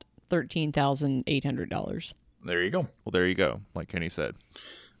about $13,800. There you go. Well, there you go. Like Kenny said,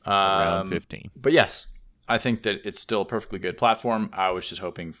 around 15. But yes, I think that it's still a perfectly good platform. I was just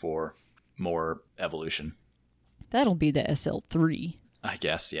hoping for more evolution. That'll be the SL3. I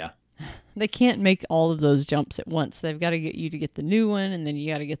guess, yeah. They can't make all of those jumps at once. They've got to get you to get the new one, and then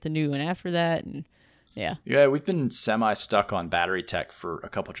you got to get the new one after that, and yeah. Yeah, we've been semi-stuck on battery tech for a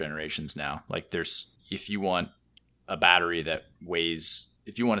couple generations now. Like if you want a battery that weighs,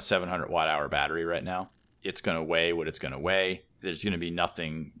 if you want a 700 watt hour battery right now, it's going to weigh what it's going to weigh. There's going to be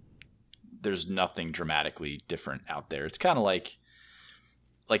nothing dramatically different out there. It's kind of like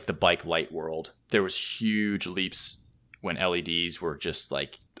the bike light world. There was huge leaps when LEDs were just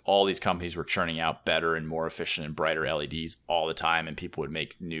like, all these companies were churning out better and more efficient and brighter LEDs all the time, and people would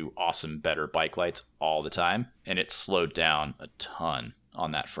make new, awesome, better bike lights all the time. And it slowed down a ton on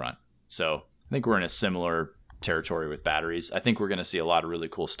that front. So I think we're in a similar territory with batteries. I think we're going to see a lot of really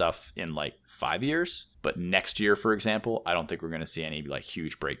cool stuff in like 5 years. But next year, for example, I don't think we're going to see any like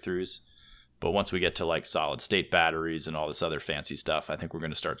huge breakthroughs. But once we get to like solid state batteries and all this other fancy stuff, I think we're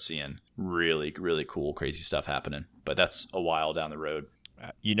going to start seeing really, really cool, crazy stuff happening. But that's a while down the road.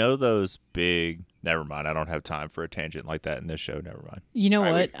 You know those big... Never mind. I don't have time for a tangent like that in this show. Never mind. You know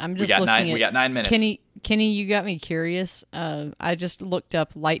what? I'm just looking at... We got 9 minutes. Kenny, you got me curious. I just looked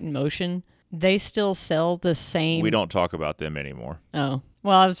up Light in Motion. They still sell the same... We don't talk about them anymore. Oh.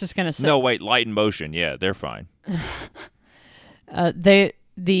 Well, I was just going to say... No, wait. Light in Motion. Yeah, they're fine.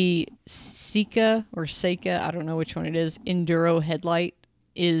 The Seika or Seika, I don't know which one it is, Enduro headlight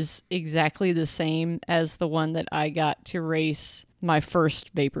is exactly the same as the one that I got to race my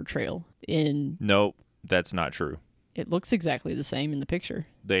first Vapor Trail in. Nope, that's not true. It looks exactly the same in the picture.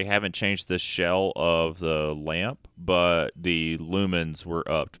 They haven't changed the shell of the lamp, but the lumens were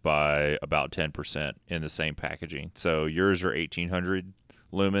upped by about 10% in the same packaging. So yours are 1800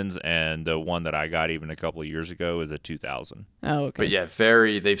 lumens, and the one that I got even a couple of years ago is a 2000. Oh, okay. But yeah,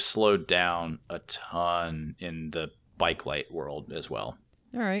 they've slowed down a ton in the bike light world as well.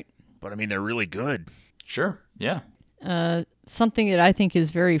 All right. But I mean, they're really good. Sure, yeah. Something that I think is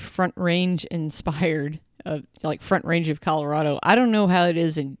very front range inspired. like Front Range of Colorado. I don't know how it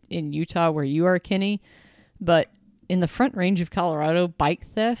is in Utah where you are, Kenny, but in the Front Range of Colorado, bike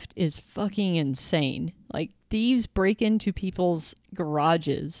theft is fucking insane. Like, thieves break into people's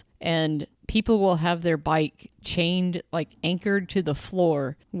garages and people will have their bike chained, like anchored to the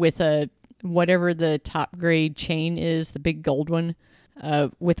floor with a whatever the top grade chain is, the big gold one,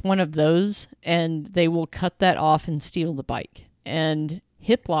 with one of those, and they will cut that off and steal the bike. And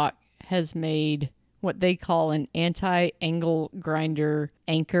Hiplock has made what they call an anti-angle grinder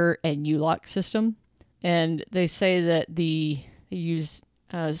anchor and U-lock system. And they say that they use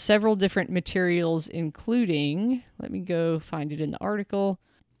several different materials, including, let me go find it in the article.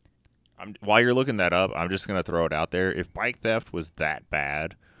 While you're looking that up, I'm just going to throw it out there. If bike theft was that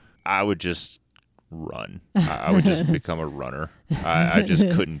bad, I would just run. I would just become a runner. I just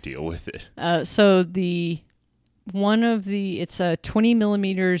couldn't deal with it. So it's a 20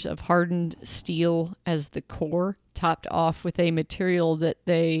 millimeters of hardened steel as the core, topped off with a material that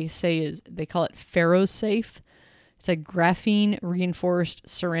they call it ferrosafe. It's a graphene reinforced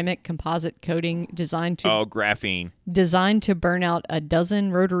ceramic composite coating designed to burn out a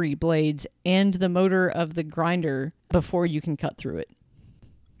dozen rotary blades and the motor of the grinder before you can cut through it.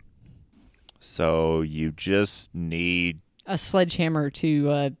 So you just need a sledgehammer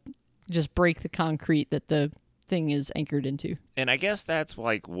to just break the concrete that the thing is anchored into. And I guess that's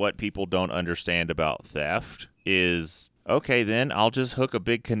like what people don't understand about theft is, okay, then I'll just hook a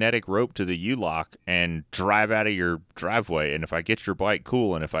big kinetic rope to the U-lock and drive out of your driveway. And if I get your bike,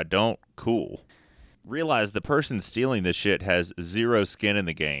 cool. And if I don't, cool. Realize the person stealing this shit has zero skin in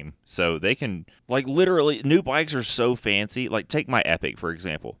the game. So they can, like, literally, new bikes are so fancy. Like, take my Epic, for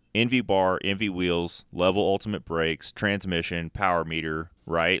example. Envy bar, Envy wheels, level ultimate brakes, transmission, power meter,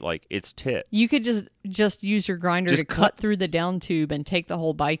 right? Like, it's tit. You could just use your grinder to cut through the down tube and take the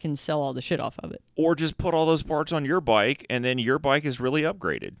whole bike and sell all the shit off of it. Or just put all those parts on your bike, and then your bike is really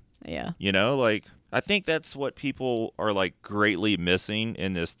upgraded. Yeah. You know, like, I think that's what people are, like, greatly missing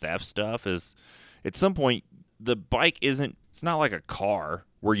in this theft stuff is, at some point, the bike it's not like a car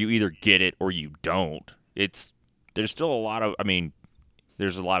where you either get it or you don't. There's still a lot of,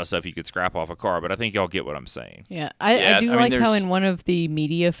 there's a lot of stuff you could scrap off a car, but I think y'all get what I'm saying. Yeah. I do like how in one of the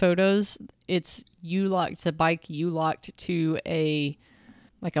media photos, it's a bike U-locked to a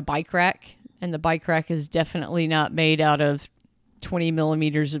bike rack, and the bike rack is definitely not made out of 20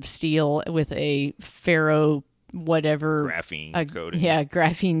 millimeters of steel with a ferro whatever. Graphene coating. Yeah,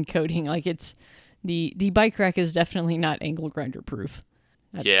 graphene coating. Like, it's... The bike rack is definitely not angle grinder proof.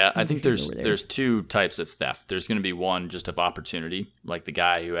 I think there's two types of theft. There's going to be one just of opportunity, like the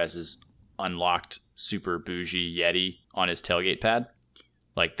guy who has his unlocked super bougie Yeti on his tailgate pad.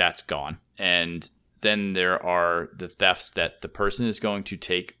 Like, that's gone. And then there are the thefts that the person is going to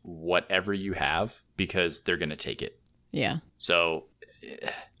take whatever you have because they're going to take it. Yeah. So,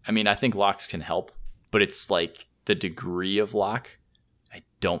 I think locks can help, but it's like the degree of lock I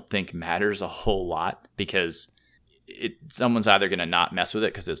don't think matters a whole lot because someone's either going to not mess with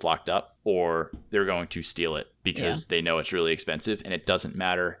it because it's locked up or they're going to steal it because they know it's really expensive, and it doesn't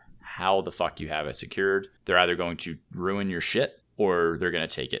matter how the fuck you have it secured. They're either going to ruin your shit or they're going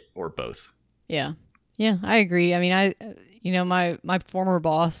to take it, or both. Yeah. Yeah, I agree. My former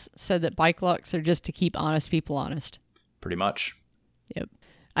boss said that bike locks are just to keep honest people honest. Pretty much. Yep.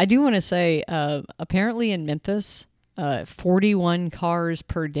 I do want to say, apparently in Memphis, 41 cars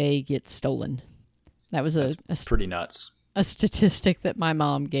per day get stolen. That was That's pretty nuts. A statistic that my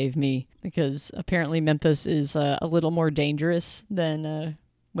mom gave me, because apparently Memphis is a little more dangerous than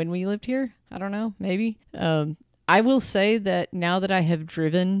when we lived here. I don't know, maybe. I will say that now that I have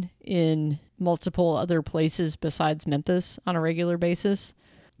driven in multiple other places besides Memphis on a regular basis,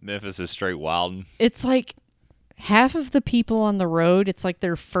 Memphis is straight wild. It's like half of the people on the road, it's like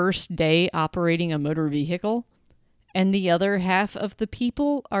their first day operating a motor vehicle. And the other half of the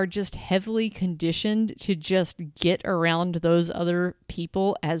people are just heavily conditioned to just get around those other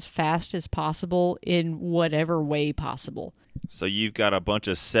people as fast as possible in whatever way possible. So you've got a bunch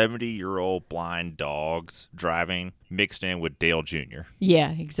of 70-year-old blind dogs driving mixed in with Dale Jr.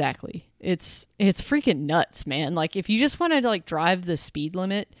 Yeah, exactly. It's freaking nuts, man. Like, if you just want to drive the speed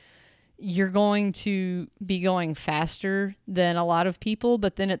limit, you're going to be going faster than a lot of people,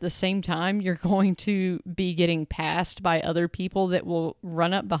 but then at the same time, you're going to be getting passed by other people that will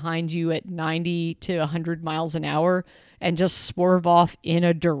run up behind you at 90 to 100 miles an hour and just swerve off in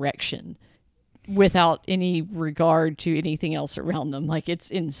a direction without any regard to anything else around them. Like,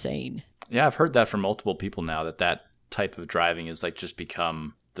 it's insane. Yeah, I've heard that from multiple people now, that type of driving is just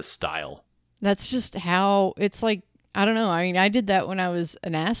become the style. That's just how it's like. I don't know. I did that when I was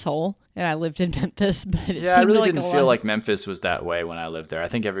an asshole, and I lived in Memphis, but it Yeah, I seemed really like didn't a feel lot. like Memphis was that way when I lived there. I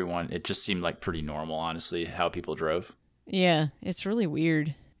think it just seemed like pretty normal, honestly, how people drove. Yeah, it's really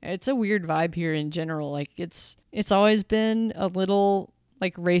weird. It's a weird vibe here in general. Like it's always been a little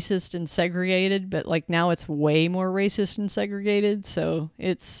like racist and segregated, but like now it's way more racist and segregated. So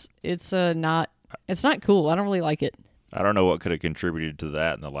it's not cool. I don't really like it. I don't know what could have contributed to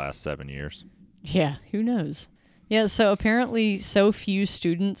that in the last 7 years. Yeah, who knows? Yeah, so apparently so few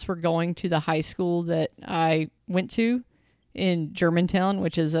students were going to the high school that I went to in Germantown,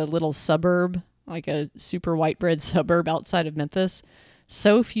 which is a little suburb, like a super white bread suburb outside of Memphis.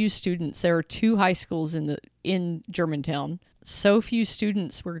 So few students. There were 2 high schools in Germantown. So few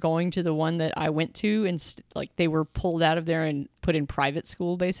students were going to the one that I went to, and like they were pulled out of there and put in private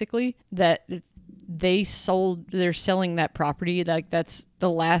school, basically, that they're selling that property. Like that's the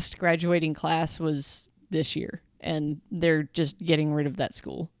last graduating class was this year, and they're just getting rid of that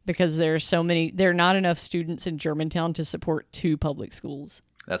school because there are not enough students in Germantown to support 2 public schools.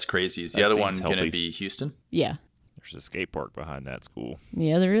 That's crazy. Is the That other seems one going healthy. to be Houston? Yeah. There's a skate park behind that school.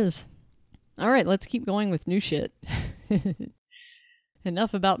 Yeah, there is. All right, let's keep going with new shit.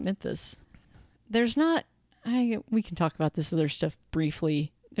 Enough about Memphis. We can talk about this other stuff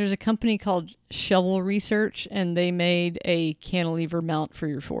briefly. There's a company called Shovel Research, and they made a cantilever mount for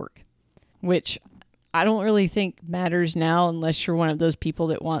your fork, which I don't really think matters now unless you're one of those people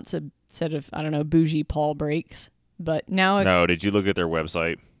that wants a set of, I don't know, bougie pawl brakes. But now... No, did you look at their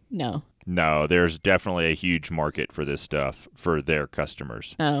website? No. No, there's definitely a huge market for this stuff for their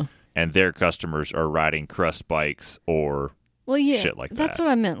customers. Oh. And their customers are riding crust bikes or Well, yeah, shit like that's that.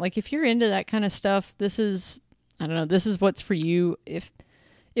 what I meant. Like, if you're into that kind of stuff, this is what's for you. If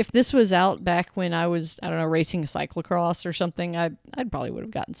this was out back when I was, I don't know, racing cyclocross or something, I'd probably would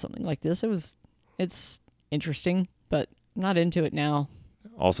have gotten something like this. It's interesting, but I'm not into it now.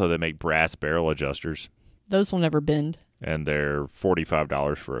 Also, they make brass barrel adjusters, Those will never bend. and they're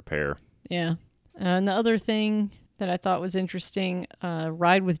 $45 for a pair. Yeah. And the other thing that I thought was interesting,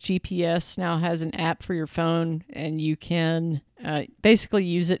 Ride with GPS now has an app for your phone, and you can basically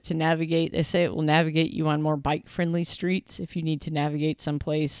use it to navigate. They say it will navigate you on more bike-friendly streets if you need to navigate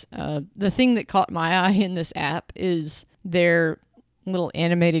someplace. The thing that caught my eye in this app is their little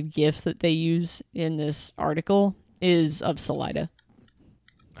animated GIF that they use in this article is of Salida.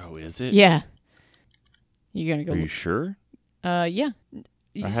 Oh, is it? Yeah. You're going to Are go... you sure? Yeah.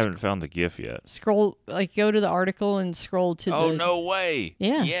 You I haven't found the GIF yet. scroll, like go to the article and scroll to Oh, the... no way.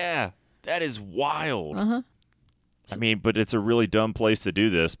 Yeah. Yeah. That is wild. Uh-huh. I mean, but it's a really dumb place to do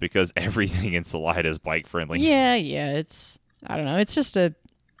this because everything in Salida is bike friendly. Yeah. It's, I don't know. It's just a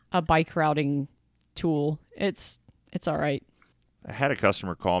bike routing tool. It's all right. I had a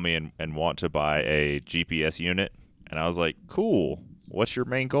customer call me and want to buy a GPS unit, and I was like, cool. What's your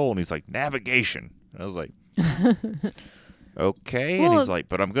main goal? And he's like, navigation. And I was like, okay. And Well, he's like,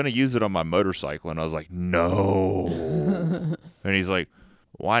 but I'm going to use it on my motorcycle. And I was like, no. And he's like,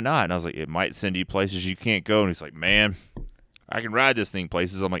 why not? And I was like, it might send you places you can't go. And he's like, man, I can ride this thing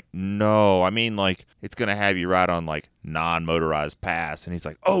places. I'm like, no, I mean, like, it's going to have you ride on, like, non-motorized paths. And he's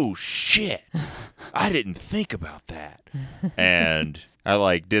like, oh, shit. I didn't think about that. And I,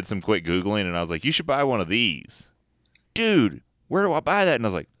 like, did some quick Googling, and I was like, you should buy one of these. Dude, where do I buy that? And I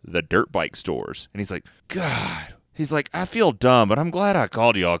was like, the dirt bike stores. And he's like, God. He's like, I feel dumb, but I'm glad I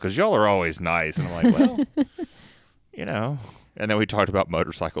called y'all because y'all are always nice. And I'm like, well, you know. And then we talked about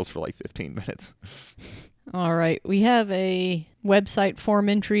motorcycles for like 15 minutes. All right. We have a website form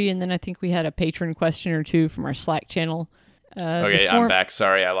entry, and then I think we had a patron question or two from our Slack channel. Okay, I'm back.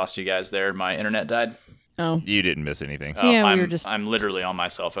 Sorry, I lost you guys there. My internet died. Oh. You didn't miss anything. Yeah, we were I'm literally on my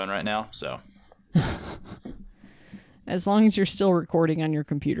cell phone right now, so. As long as you're still recording on your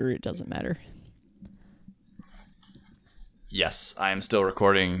computer, it doesn't matter. Yes, I am still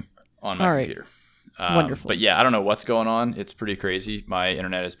recording on my All right. computer. Wonderful. But yeah, I don't know what's going on. It's pretty crazy. My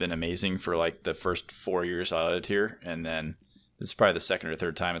internet has been amazing for like the first 4 years I lived here. And then this is probably the second or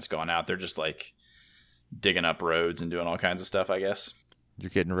third time it's gone out. They're just like digging up roads and doing all kinds of stuff, I guess. You're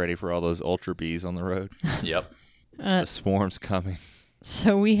getting ready for all those ultra bees on the road. Yep. The swarm's coming.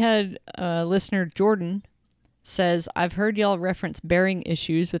 So we had listener Jordan says, I've heard y'all reference bearing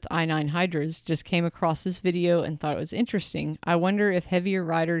issues with I-9 Hydras. Just came across this video and thought it was interesting. I wonder if heavier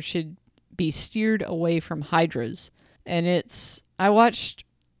riders should be steered away from Hydras. And I watched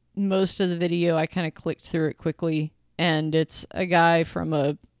most of the video. I kind of clicked through it quickly. And it's a guy from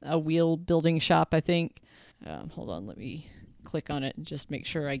a wheel building shop, I think. Hold on, let me click on it and just make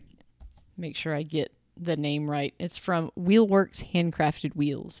sure I get the name right. It's from Wheelworks Handcrafted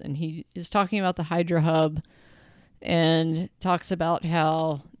Wheels, and he is talking about the Hydra Hub and talks about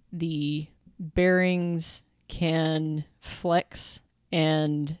how the bearings can flex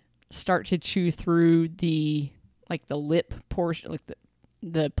and start to chew through the lip portion, like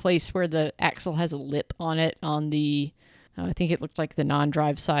the place where the axle has a lip on it on the, I think it looked like the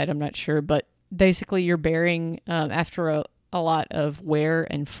non-drive side, I'm not sure, but basically your bearing after a lot of wear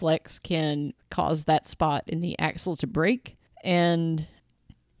and flex can cause that spot in the axle to break. And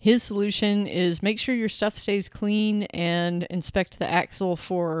his solution is make sure your stuff stays clean and inspect the axle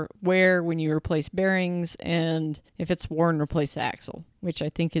for wear when you replace bearings, and if it's worn, replace the axle, which I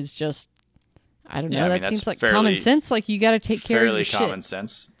think is just, I don't know, that seems like common sense. Like, you got to take care of your shit. Fairly common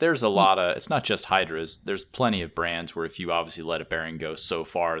sense. There's a lot of, it's not just Hydras. There's plenty of brands where if you obviously let a bearing go so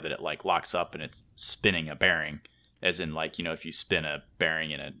far that it like locks up and it's spinning a bearing, as in like, you know, if you spin a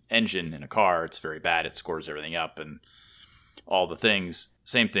bearing in an engine in a car, it's very bad. It scores everything up and all the things.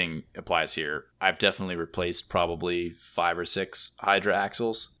 Same thing applies here. I've definitely replaced probably 5 or 6 Hydra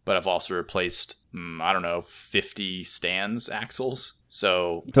axles, but I've also replaced, 50 Stan's axles.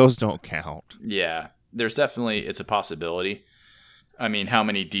 So those don't count. Yeah, there's definitely, it's a possibility. I mean, how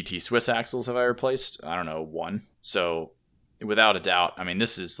many DT Swiss axles have I replaced? I don't know, 1. So without a doubt, I mean,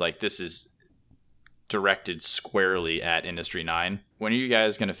 this is directed squarely at Industry 9. When are you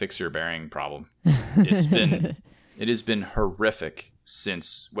guys going to fix your bearing problem? It has been horrific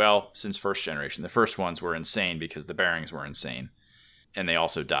since first generation. The first ones were insane because the bearings were insane, and they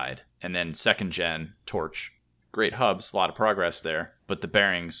also died. And then second gen Torch, great hubs, a lot of progress there, but the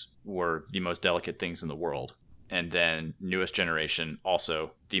bearings were the most delicate things in the world. And then newest generation,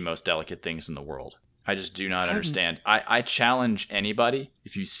 also the most delicate things in the world. I just do not understand. I challenge anybody,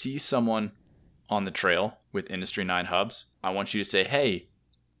 if you see someone on the trail with Industry 9 hubs, I want you to say, hey,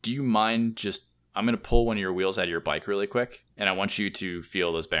 do you mind just, I'm going to pull one of your wheels out of your bike really quick, and I want you to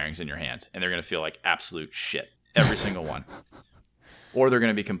feel those bearings in your hand. And they're going to feel like absolute shit. Every single one. Or they're going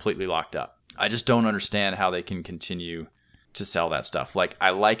to be completely locked up. I just don't understand how they can continue to sell that stuff. Like,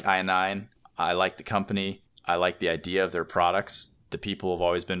 I like i9. I like the company. I like the idea of their products. The people have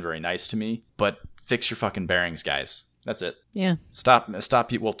always been very nice to me. But fix your fucking bearings, guys. That's it. Yeah. Stop.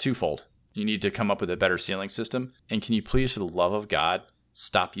 Well, twofold. You need to come up with a better sealing system. And can you please, for the love of God,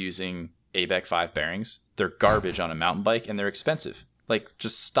 stop using ABEC 5 bearings? They're garbage on a mountain bike, and they're expensive. Like,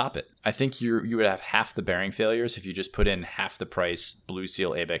 just stop it. I think you would have half the bearing failures if you just put in half the price Blue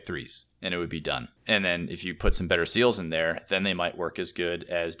Seal ABEC 3s, and it would be done. And then if you put some better seals in there, then they might work as good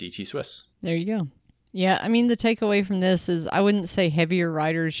as DT Swiss. There you go. Yeah, I mean, the takeaway from this is I wouldn't say heavier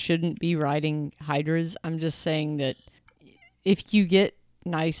riders shouldn't be riding Hydras. I'm just saying that if you get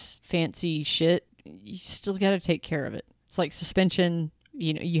nice, fancy shit, you still got to take care of it. It's like suspension.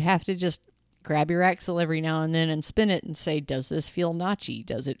 You know, you have to just grab your axle every now and then and spin it and say, does this feel notchy?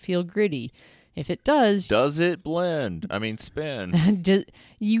 Does it feel gritty? If it does it blend? I mean, spin.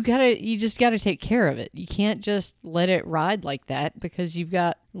 you just gotta take care of it. You can't just let it ride like that because you've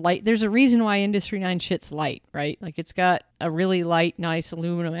got light. There's a reason why Industry 9 shit's light, right? Like, it's got a really light, nice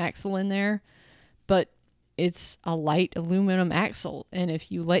aluminum axle in there, but it's a light aluminum axle. And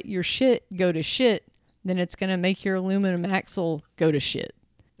if you let your shit go to shit, then it's gonna make your aluminum axle go to shit.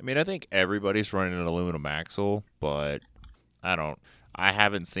 I mean, I think everybody's running an aluminum axle, but I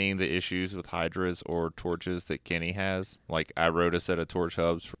haven't seen the issues with Hydras or Torches that Kenny has. Like, I rode a set of Torch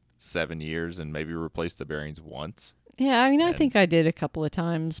hubs for 7 years and maybe replaced the bearings once. Yeah, I mean, I think I did a couple of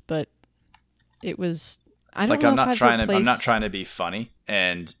times, but it was, I don't like, know I'm if not I've trying replaced... I'm not trying to be funny,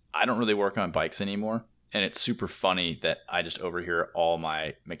 and I don't really work on bikes anymore. And it's super funny that I just overhear all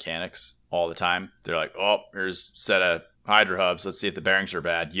my mechanics all the time. They're like, oh, here's a set of Hydra hubs. Let's see if the bearings are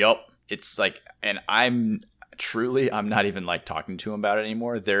bad. Yup. It's like, and I'm not even like talking to them about it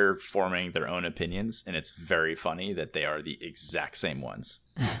anymore. They're forming their own opinions, and it's very funny that they are the exact same ones.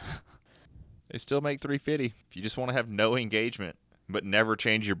 They still make 350. If you just want to have no engagement, but never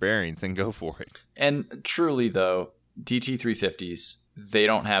change your bearings, then go for it. And truly, though, DT 350s, they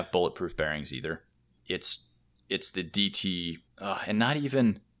don't have bulletproof bearings either. It's the DT, and not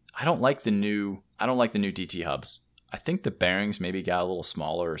even, I don't like the new DT hubs. I think the bearings maybe got a little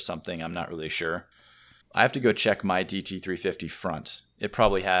smaller or something. I'm not really sure. I have to go check my DT 350 front. It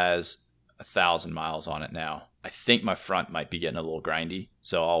probably has 1,000 miles on it now. I think my front might be getting a little grindy,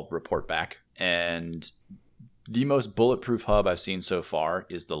 so I'll report back. And the most bulletproof hub I've seen so far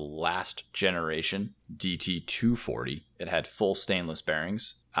is the last generation DT 240. It had full stainless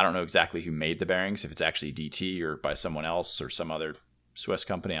bearings. I don't know exactly who made the bearings, if it's actually DT or by someone else or some other Swiss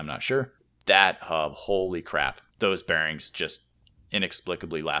company, I'm not sure. That hub, holy crap. Those bearings just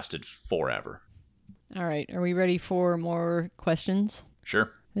inexplicably lasted forever. All right. Are we ready for more questions?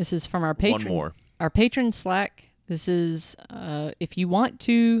 Sure. This is from our patron. One more. Our patron Slack. This is, if you want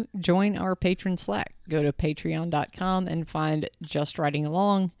to join our patron Slack, go to patreon.com and find Just Riding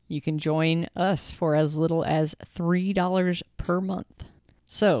Along. You can join us for as little as $3 per month.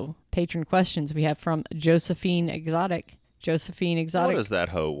 So, patron questions we have from Josephine Exotic. Josephine Exotic. What does that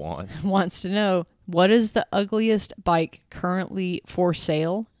hoe want? Wants to know, what is the ugliest bike currently for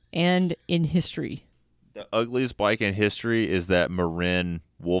sale and in history? The ugliest bike in history is that Marin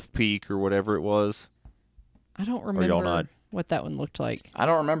Wolf Peak or whatever it was. I don't remember what that one looked like. I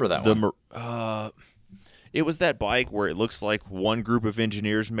don't remember that one. It was that bike where it looks like one group of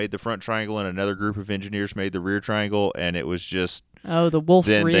engineers made the front triangle and another group of engineers made the rear triangle, and it was just... Oh, the Wolf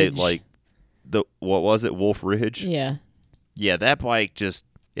then Ridge. What was it, Wolf Ridge? Yeah. Yeah, that bike just...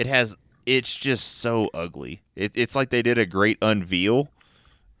 It's just so ugly. It's like they did a great unveil,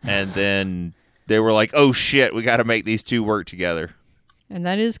 and then they were like, oh shit, we got to make these two work together. And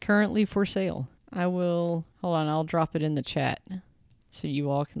that is currently for sale. Hold on, I'll drop it in the chat so you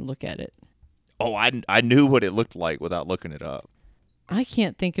all can look at it. Oh, I knew what it looked like without looking it up. I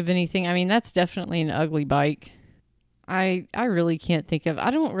can't think of anything. I mean, that's definitely an ugly bike. I really can't think of...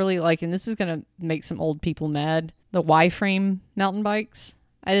 I don't really like, and this is going to make some old people mad, the Y-frame mountain bikes.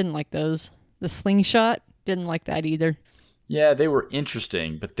 I didn't like those. The Slingshot, didn't like that either. Yeah, they were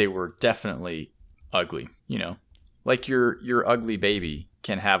interesting, but they were definitely ugly, Like your ugly baby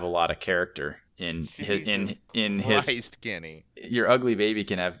can have a lot of character in his Christ, Kenny. Your ugly baby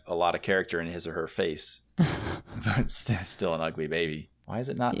can have a lot of character in his or her face. But it's still an ugly baby. Why is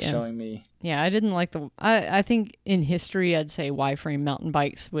it not showing me? Yeah, I didn't like I think in history I'd say Y-frame mountain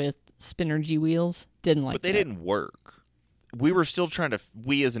bikes with spinner G wheels. Didn't like that. But they didn't work. We were still trying to,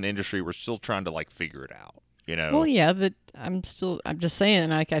 we as an industry were still trying to figure it out, Well, yeah, but I'm just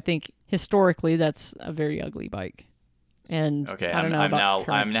saying, I think historically that's a very ugly bike. And okay, I don't know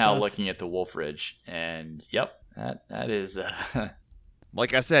I'm now stuff. looking at the Wolf Ridge, and yep, that is.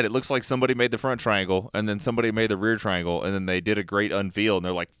 Like I said, it looks like somebody made the front triangle, and then somebody made the rear triangle, and then they did a great unveil, and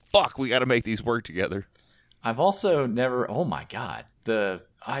they're like, "Fuck, we got to make these work together." I've also never. Oh my god,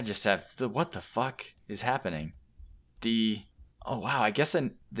 I just have the. What the fuck is happening? Oh wow, I guess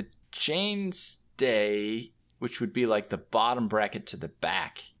the chainstay, which would be like the bottom bracket to the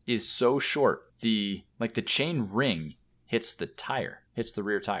back, is so short. The chain ring hits the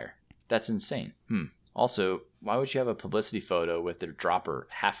rear tire. That's insane. Also, why would you have a publicity photo with their dropper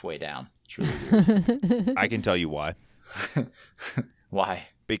halfway down? It's really weird. I can tell you why. Why?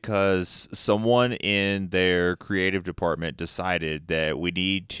 Because someone in their creative department decided that we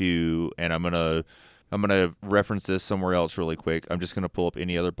need to, and I'm gonna reference this somewhere else really quick. I'm just gonna pull up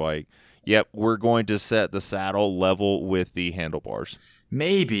any other bike. Yep, we're going to set the saddle level with the handlebars.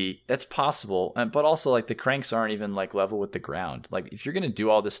 Maybe that's possible, but also the cranks aren't even level with the ground. If you're gonna do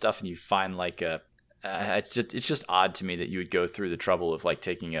all this stuff and you find it's just odd to me that you would go through the trouble of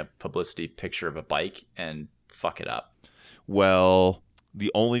taking a publicity picture of a bike and fuck it up. Well,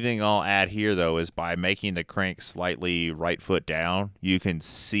 the only thing I'll add here though is by making the crank slightly right foot down, you can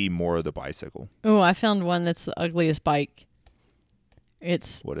see more of the bicycle. Oh, I found one that's the ugliest bike.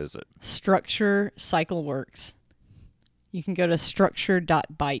 What is it? Structure Cycle Works. You can go to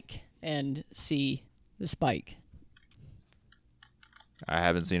structure.bike and see this bike. I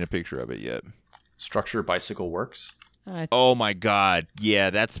haven't seen a picture of it yet. Structure Bicycle Works? Oh my god. Yeah,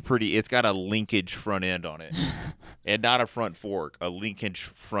 that's pretty. It's got a linkage front end on it. And not a front fork, a linkage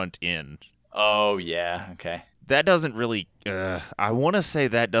front end. Oh, yeah. Okay. That doesn't really... I want to say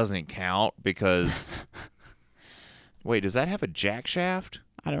that doesn't count because... Wait, does that have a jack shaft?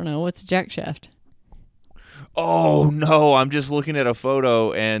 I don't know. What's a jack shaft? Oh, no. I'm just looking at a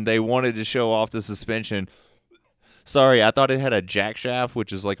photo, and they wanted to show off the suspension. Sorry, I thought it had a jack shaft,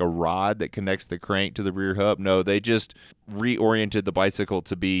 which is like a rod that connects the crank to the rear hub. No, they just reoriented the bicycle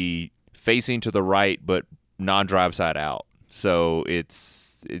to be facing to the right, but non-drive side out. So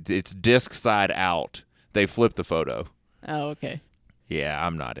it's disc side out. They flipped the photo. Oh, okay. Yeah,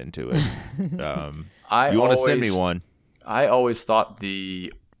 I'm not into it. You want to send me one? I always thought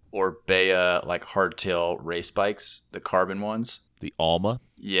the Orbea hardtail race bikes, the carbon ones, the Alma.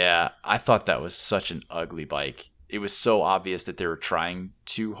 Yeah, I thought that was such an ugly bike. It was so obvious that they were trying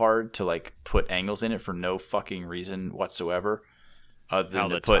too hard to put angles in it for no fucking reason whatsoever, other than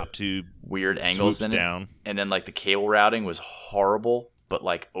to put top tube weird angles in down. It. And then the cable routing was horrible, but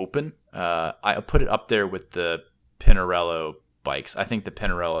open. I put it up there with the Pinarello bikes. I think the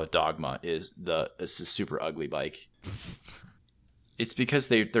Pinarello Dogma is a super ugly bike. It's because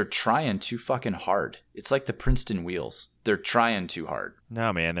they're trying too fucking hard. It's like the Princeton wheels. They're trying too hard.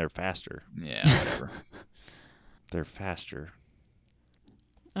 No, man, they're faster. Yeah, whatever. They're faster.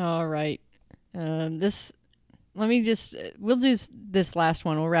 All right. This let me just, we'll do this last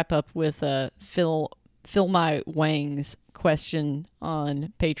one. We'll wrap up with Phil My Wang's question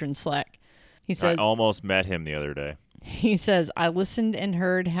on Patron Slack. He said, I almost met him the other day. He says, I listened and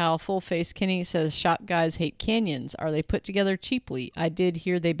heard how Full Face Kenny says shop guys hate canyons. Are they put together cheaply? I did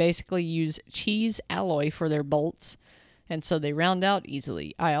hear they basically use cheese alloy for their bolts, and so they round out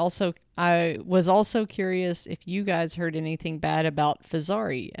easily. I was also curious if you guys heard anything bad about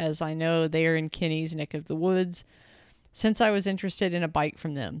Fazari, as I know they are in Kenny's neck of the woods, since I was interested in a bike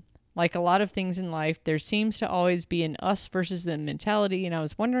from them. Like a lot of things in life, there seems to always be an us versus them mentality, and I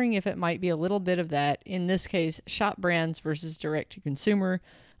was wondering if it might be a little bit of that, in this case, shop brands versus direct-to-consumer,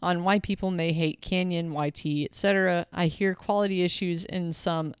 on why people may hate Canyon, YT, etc. I hear quality issues in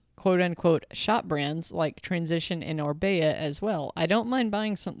some quote-unquote shop brands like Transition and Orbea as well. I don't mind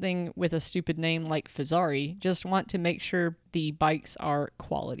buying something with a stupid name like Fazari, just want to make sure the bikes are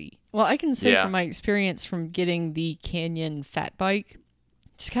quality. Well, I can say from my experience from getting the Canyon fat bike,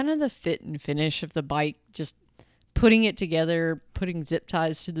 just kind of the fit and finish of the bike, just putting it together, putting zip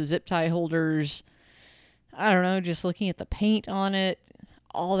ties to the zip tie holders, I don't know, just looking at the paint on it,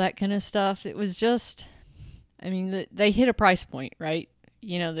 all that kind of stuff. It was just, I mean, they hit a price point, right?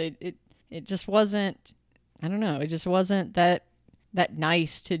 You know, it just wasn't, I don't know, it just wasn't that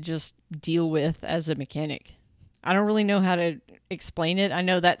nice to just deal with as a mechanic. I don't really know how to explain it. I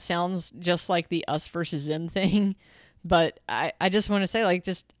know that sounds just like the us versus them thing. But I just want to say, like,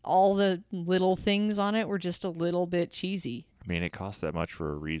 just all the little things on it were just a little bit cheesy. I mean, it costs that much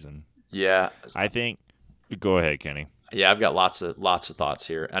for a reason. Yeah. I think, go ahead, Kenny. Yeah, I've got lots of thoughts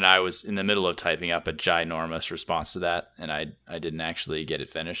here. And I was in the middle of typing up a ginormous response to that, and I didn't actually get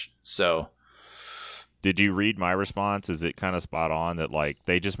it finished. So, did you read my response? Is it kind of spot on that, like,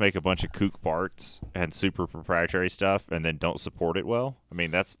 they just make a bunch of kook parts and super proprietary stuff and then don't support it well? I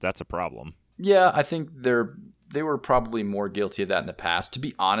mean, that's a problem. Yeah, I think they were probably more guilty of that in the past. To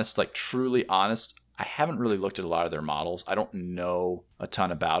be honest, like truly honest, I haven't really looked at a lot of their models. I don't know a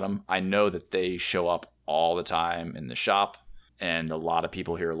ton about them. I know that they show up all the time in the shop, and a lot of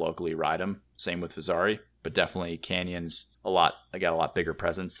people here locally ride them. Same with Fazari, but definitely Canyon's I got a lot bigger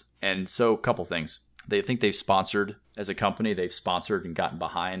presence. And so a couple things. They think they've sponsored, as a company, they've sponsored and gotten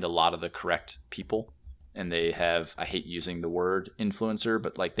behind a lot of the correct people. And they have, I hate using the word influencer,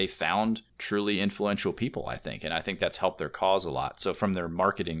 but like they found truly influential people, I think. And I think that's helped their cause a lot. So from their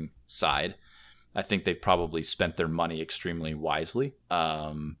marketing side, I think they've probably spent their money extremely wisely.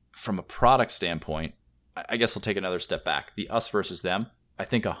 From a product standpoint, I guess I'll take another step back. The us versus them, I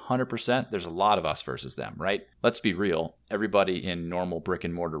think 100% there's a lot of us versus them, right? Let's be real. Everybody in normal brick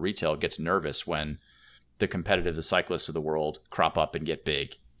and mortar retail gets nervous when the competitive cyclists of the world crop up and get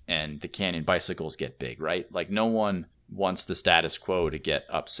big. And the Canyon bicycles get big, right? Like no one wants the status quo to get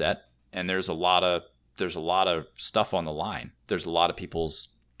upset. And there's a lot of stuff on the line. There's a lot of people's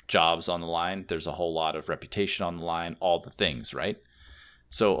jobs on the line. There's a whole lot of reputation on the line, all the things, right?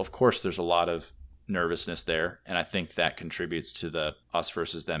 So of course there's a lot of nervousness there. And I think that contributes to the us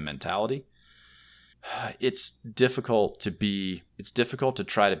versus them mentality. It's difficult to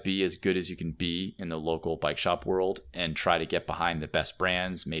try to be as good as you can be in the local bike shop world and try to get behind the best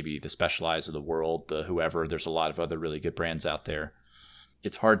brands, maybe the Specialized of the world, the whoever. There's a lot of other really good brands out there.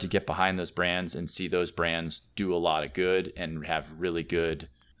 It's hard to get behind those brands and see those brands do a lot of good and have really good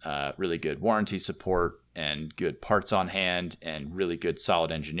warranty support and good parts on hand and really good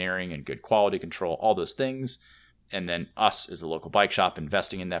solid engineering and good quality control, all those things. And then us as a local bike shop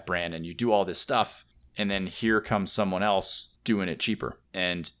investing in that brand, and you do all this stuff. And then here comes someone else doing it cheaper.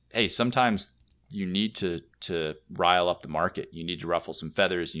 And hey, sometimes you need to rile up the market. You need to ruffle some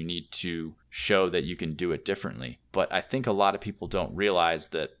feathers. You need to show that you can do it differently. But I think a lot of people don't realize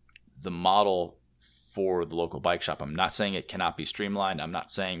that the model for the local bike shop, I'm not saying it cannot be streamlined. I'm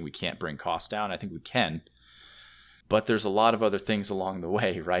not saying we can't bring costs down. I think we can. But there's a lot of other things along the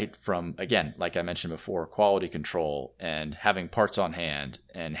way, right? From, again, like I mentioned before, quality control and having parts on hand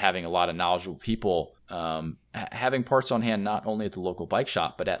and having a lot of knowledgeable people, having parts on hand not only at the local bike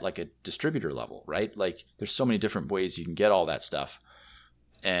shop, but at like a distributor level, right? Like there's so many different ways you can get all that stuff.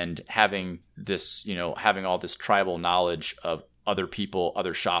 And having this, having all this tribal knowledge of other people,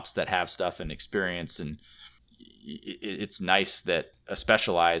 other shops that have stuff and experience. And it's nice that a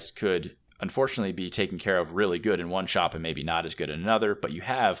Specialized could unfortunately be taken care of really good in one shop and maybe not as good in another, but you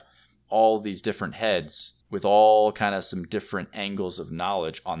have all these different heads with all kind of some different angles of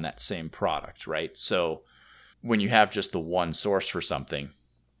knowledge on that same product, right? So when you have just the one source for something,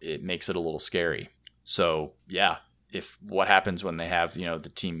 it makes it a little scary. So yeah, if what happens when they have,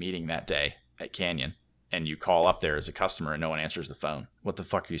 the team meeting that day at Canyon and you call up there as a customer and no one answers the phone. What the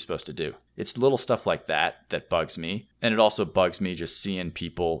fuck are you supposed to do? It's little stuff like that bugs me. And it also bugs me just seeing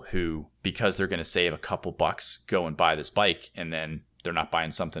people who, because they're going to save a couple bucks, go and buy this bike, and then they're not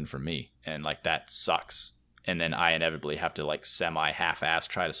buying something from me. And like, that sucks. And then I inevitably have to like semi half-ass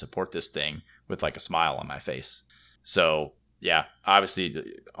try to support this thing with like a smile on my face. So yeah,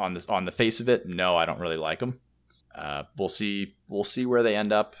 obviously on the face of it, no, I don't really like them. We'll see where they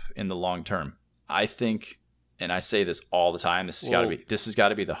end up in the long term. I think, and I say this all the time, this has got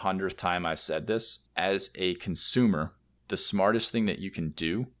to be the 100th time I've said this. As a consumer, the smartest thing that you can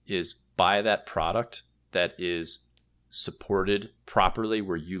do is buy that product that is supported properly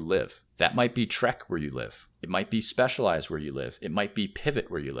where you live. That might be Trek where you live. It might be Specialized where you live. It might be Pivot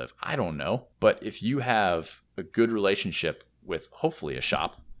where you live. I don't know. But if you have a good relationship with hopefully a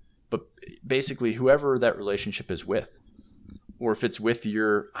shop, but basically whoever that relationship is with, or if it's with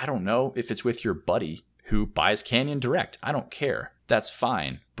if it's with your buddy who buys Canyon direct, I don't care. That's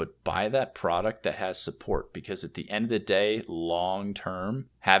fine. But buy that product that has support, because at the end of the day, long term,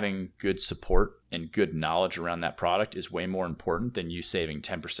 having good support and good knowledge around that product is way more important than you saving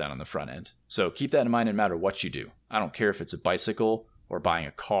 10% on the front end. So keep that in mind no matter what you do. I don't care if it's a bicycle or buying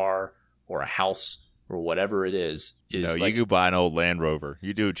a car or a house or whatever it is. No, you go buy an old Land Rover.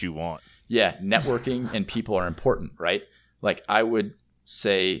 You do what you want. Yeah, networking and people are important, right? Like, I would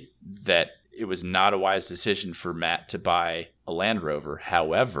say that it was not a wise decision for Matt to buy a Land Rover.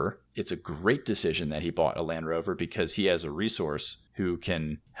 However, it's a great decision that he bought a Land Rover because he has a resource who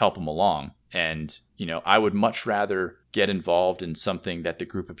can help him along. And, I would much rather get involved in something that the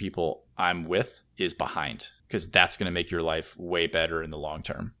group of people I'm with is behind, because that's going to make your life way better in the long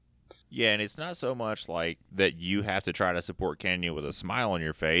term. Yeah, and it's not so much like that you have to try to support Canyon with a smile on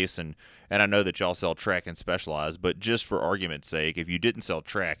your face, and I know that y'all sell Trek and Specialized, but just for argument's sake, if you didn't sell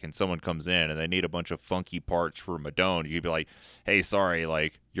Trek and someone comes in and they need a bunch of funky parts for Madone, you'd be like, hey, sorry,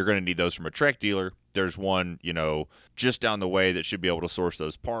 like, you're going to need those from a Trek dealer. There's one, just down the way that should be able to source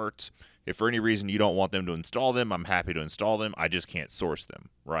those parts. If for any reason you don't want them to install them, I'm happy to install them. I just can't source them,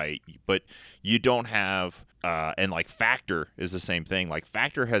 right? But you don't have, and like Factor is the same thing. Like,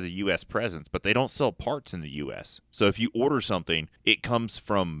 Factor has a U.S. presence, but they don't sell parts in the U.S. So if you order something, it comes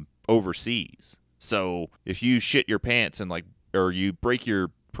from overseas. So if you shit your pants and or you break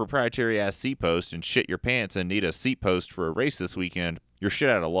your proprietary ass seat post and shit your pants and need a seat post for a race this weekend, you're shit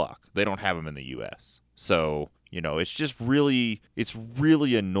out of luck. They don't have them in the U.S. So, it's just really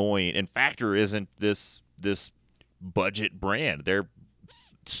annoying. And Factor isn't this budget brand. They're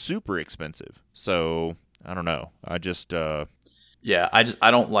super expensive. So I don't know. I just yeah, I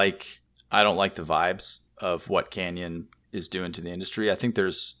don't like the vibes of what Canyon is doing to the industry. I think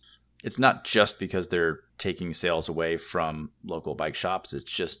it's not just because they're taking sales away from local bike shops. It's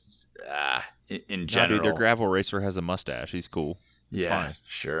just in general. No, dude, their gravel racer has a mustache. He's cool. It's fine.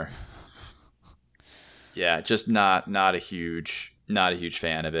 Sure. Yeah, just not a huge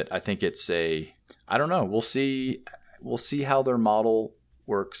fan of it. I think it's I don't know. We'll see how their model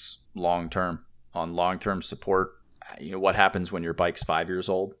works long term, on long term support. What happens when your bike's 5 years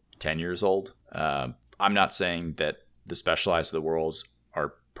old, 10 years old? I'm not saying that the Specialized of the worlds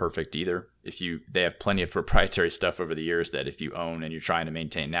are perfect either. They have plenty of proprietary stuff over the years that if you own and you're trying to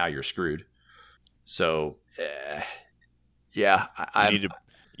maintain now, you're screwed. So yeah,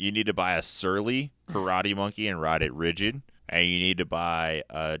 You need to buy a Surly Karate Monkey and ride it rigid, and you need to buy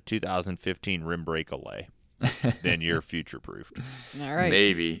a 2015 rim brake Allay. Then you're future-proofed. All right.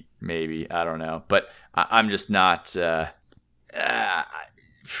 Maybe. I don't know. But I'm just not...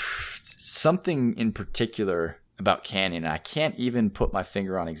 something in particular about Canyon, I can't even put my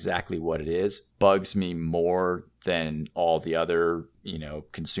finger on exactly what it is, bugs me more than all the other,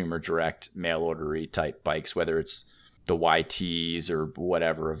 consumer direct, mail ordery type bikes, whether it's the YTs or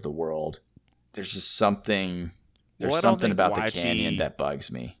whatever of the world. There's just something about the Canyon that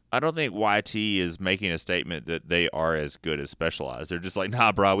bugs me. I don't think YT is making a statement that they are as good as Specialized. They're just like,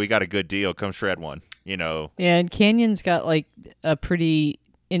 nah, bro, we got a good deal. Come shred one, Yeah, and Canyon's got like a pretty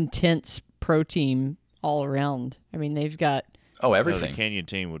intense pro team all around. I mean, they've got... Oh, everything. No, the Canyon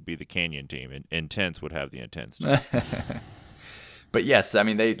team would be the Canyon team, and Intense would have the Intense team. But yes, I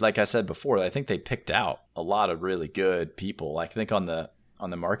mean, they, like I said before, I think they picked out a lot of really good people. I think on the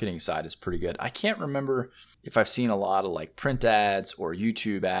marketing side is pretty good. I can't remember if I've seen a lot of like print ads or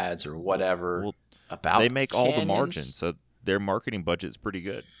YouTube ads or whatever about They make Canyons. all the margins, so their marketing budget's pretty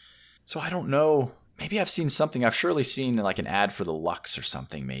good. So I don't know. Maybe I've seen something. I've surely seen like an ad for the Lux or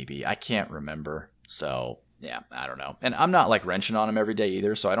something maybe. I can't remember. So yeah, I don't know. And I'm not like wrenching on them every day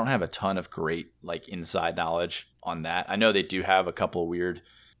either, so I don't have a ton of great like inside knowledge on that. I know they do have a couple weird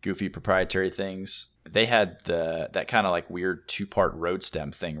goofy proprietary things. They had that kind of like weird 2-part road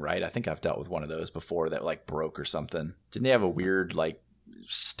stem thing, right? I think I've dealt with one of those before that like broke or something. Didn't they have a weird like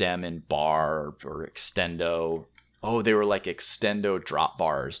stem and bar or extendo? Oh, they were like extendo drop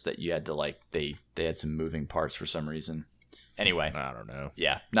bars that you had to like, they had some moving parts for some reason. Anyway, I don't know.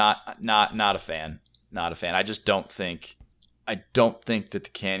 Yeah, not a fan. Not a fan. I don't think that the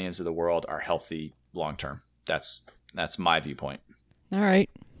Canyons of the world are healthy long term. That's my viewpoint. All right.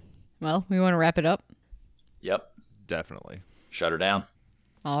 Well, we want to wrap it up. Yep. Definitely. Shut her down.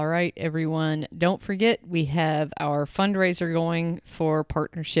 All right, everyone. Don't forget, we have our fundraiser going for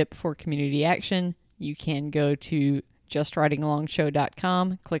Partnership for Community Action. You can go to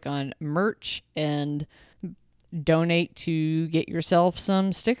justridingalongshow.com, click on merch, and donate to get yourself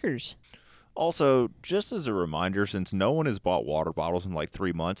some stickers. Also, just as a reminder, since no one has bought water bottles in like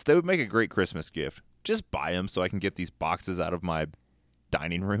 3 months, they would make a great Christmas gift. Just buy them so I can get these boxes out of my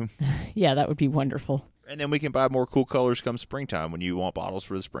dining room. Yeah, that would be wonderful. And then we can buy more cool colors come springtime when you want bottles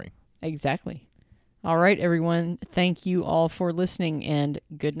for the spring. Exactly. All right, everyone. Thank you all for listening, and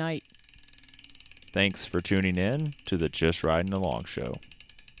good night. Thanks for tuning in to the Just Riding Along show.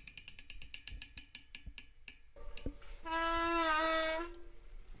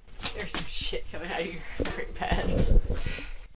 There's some shit coming out of your brake pads.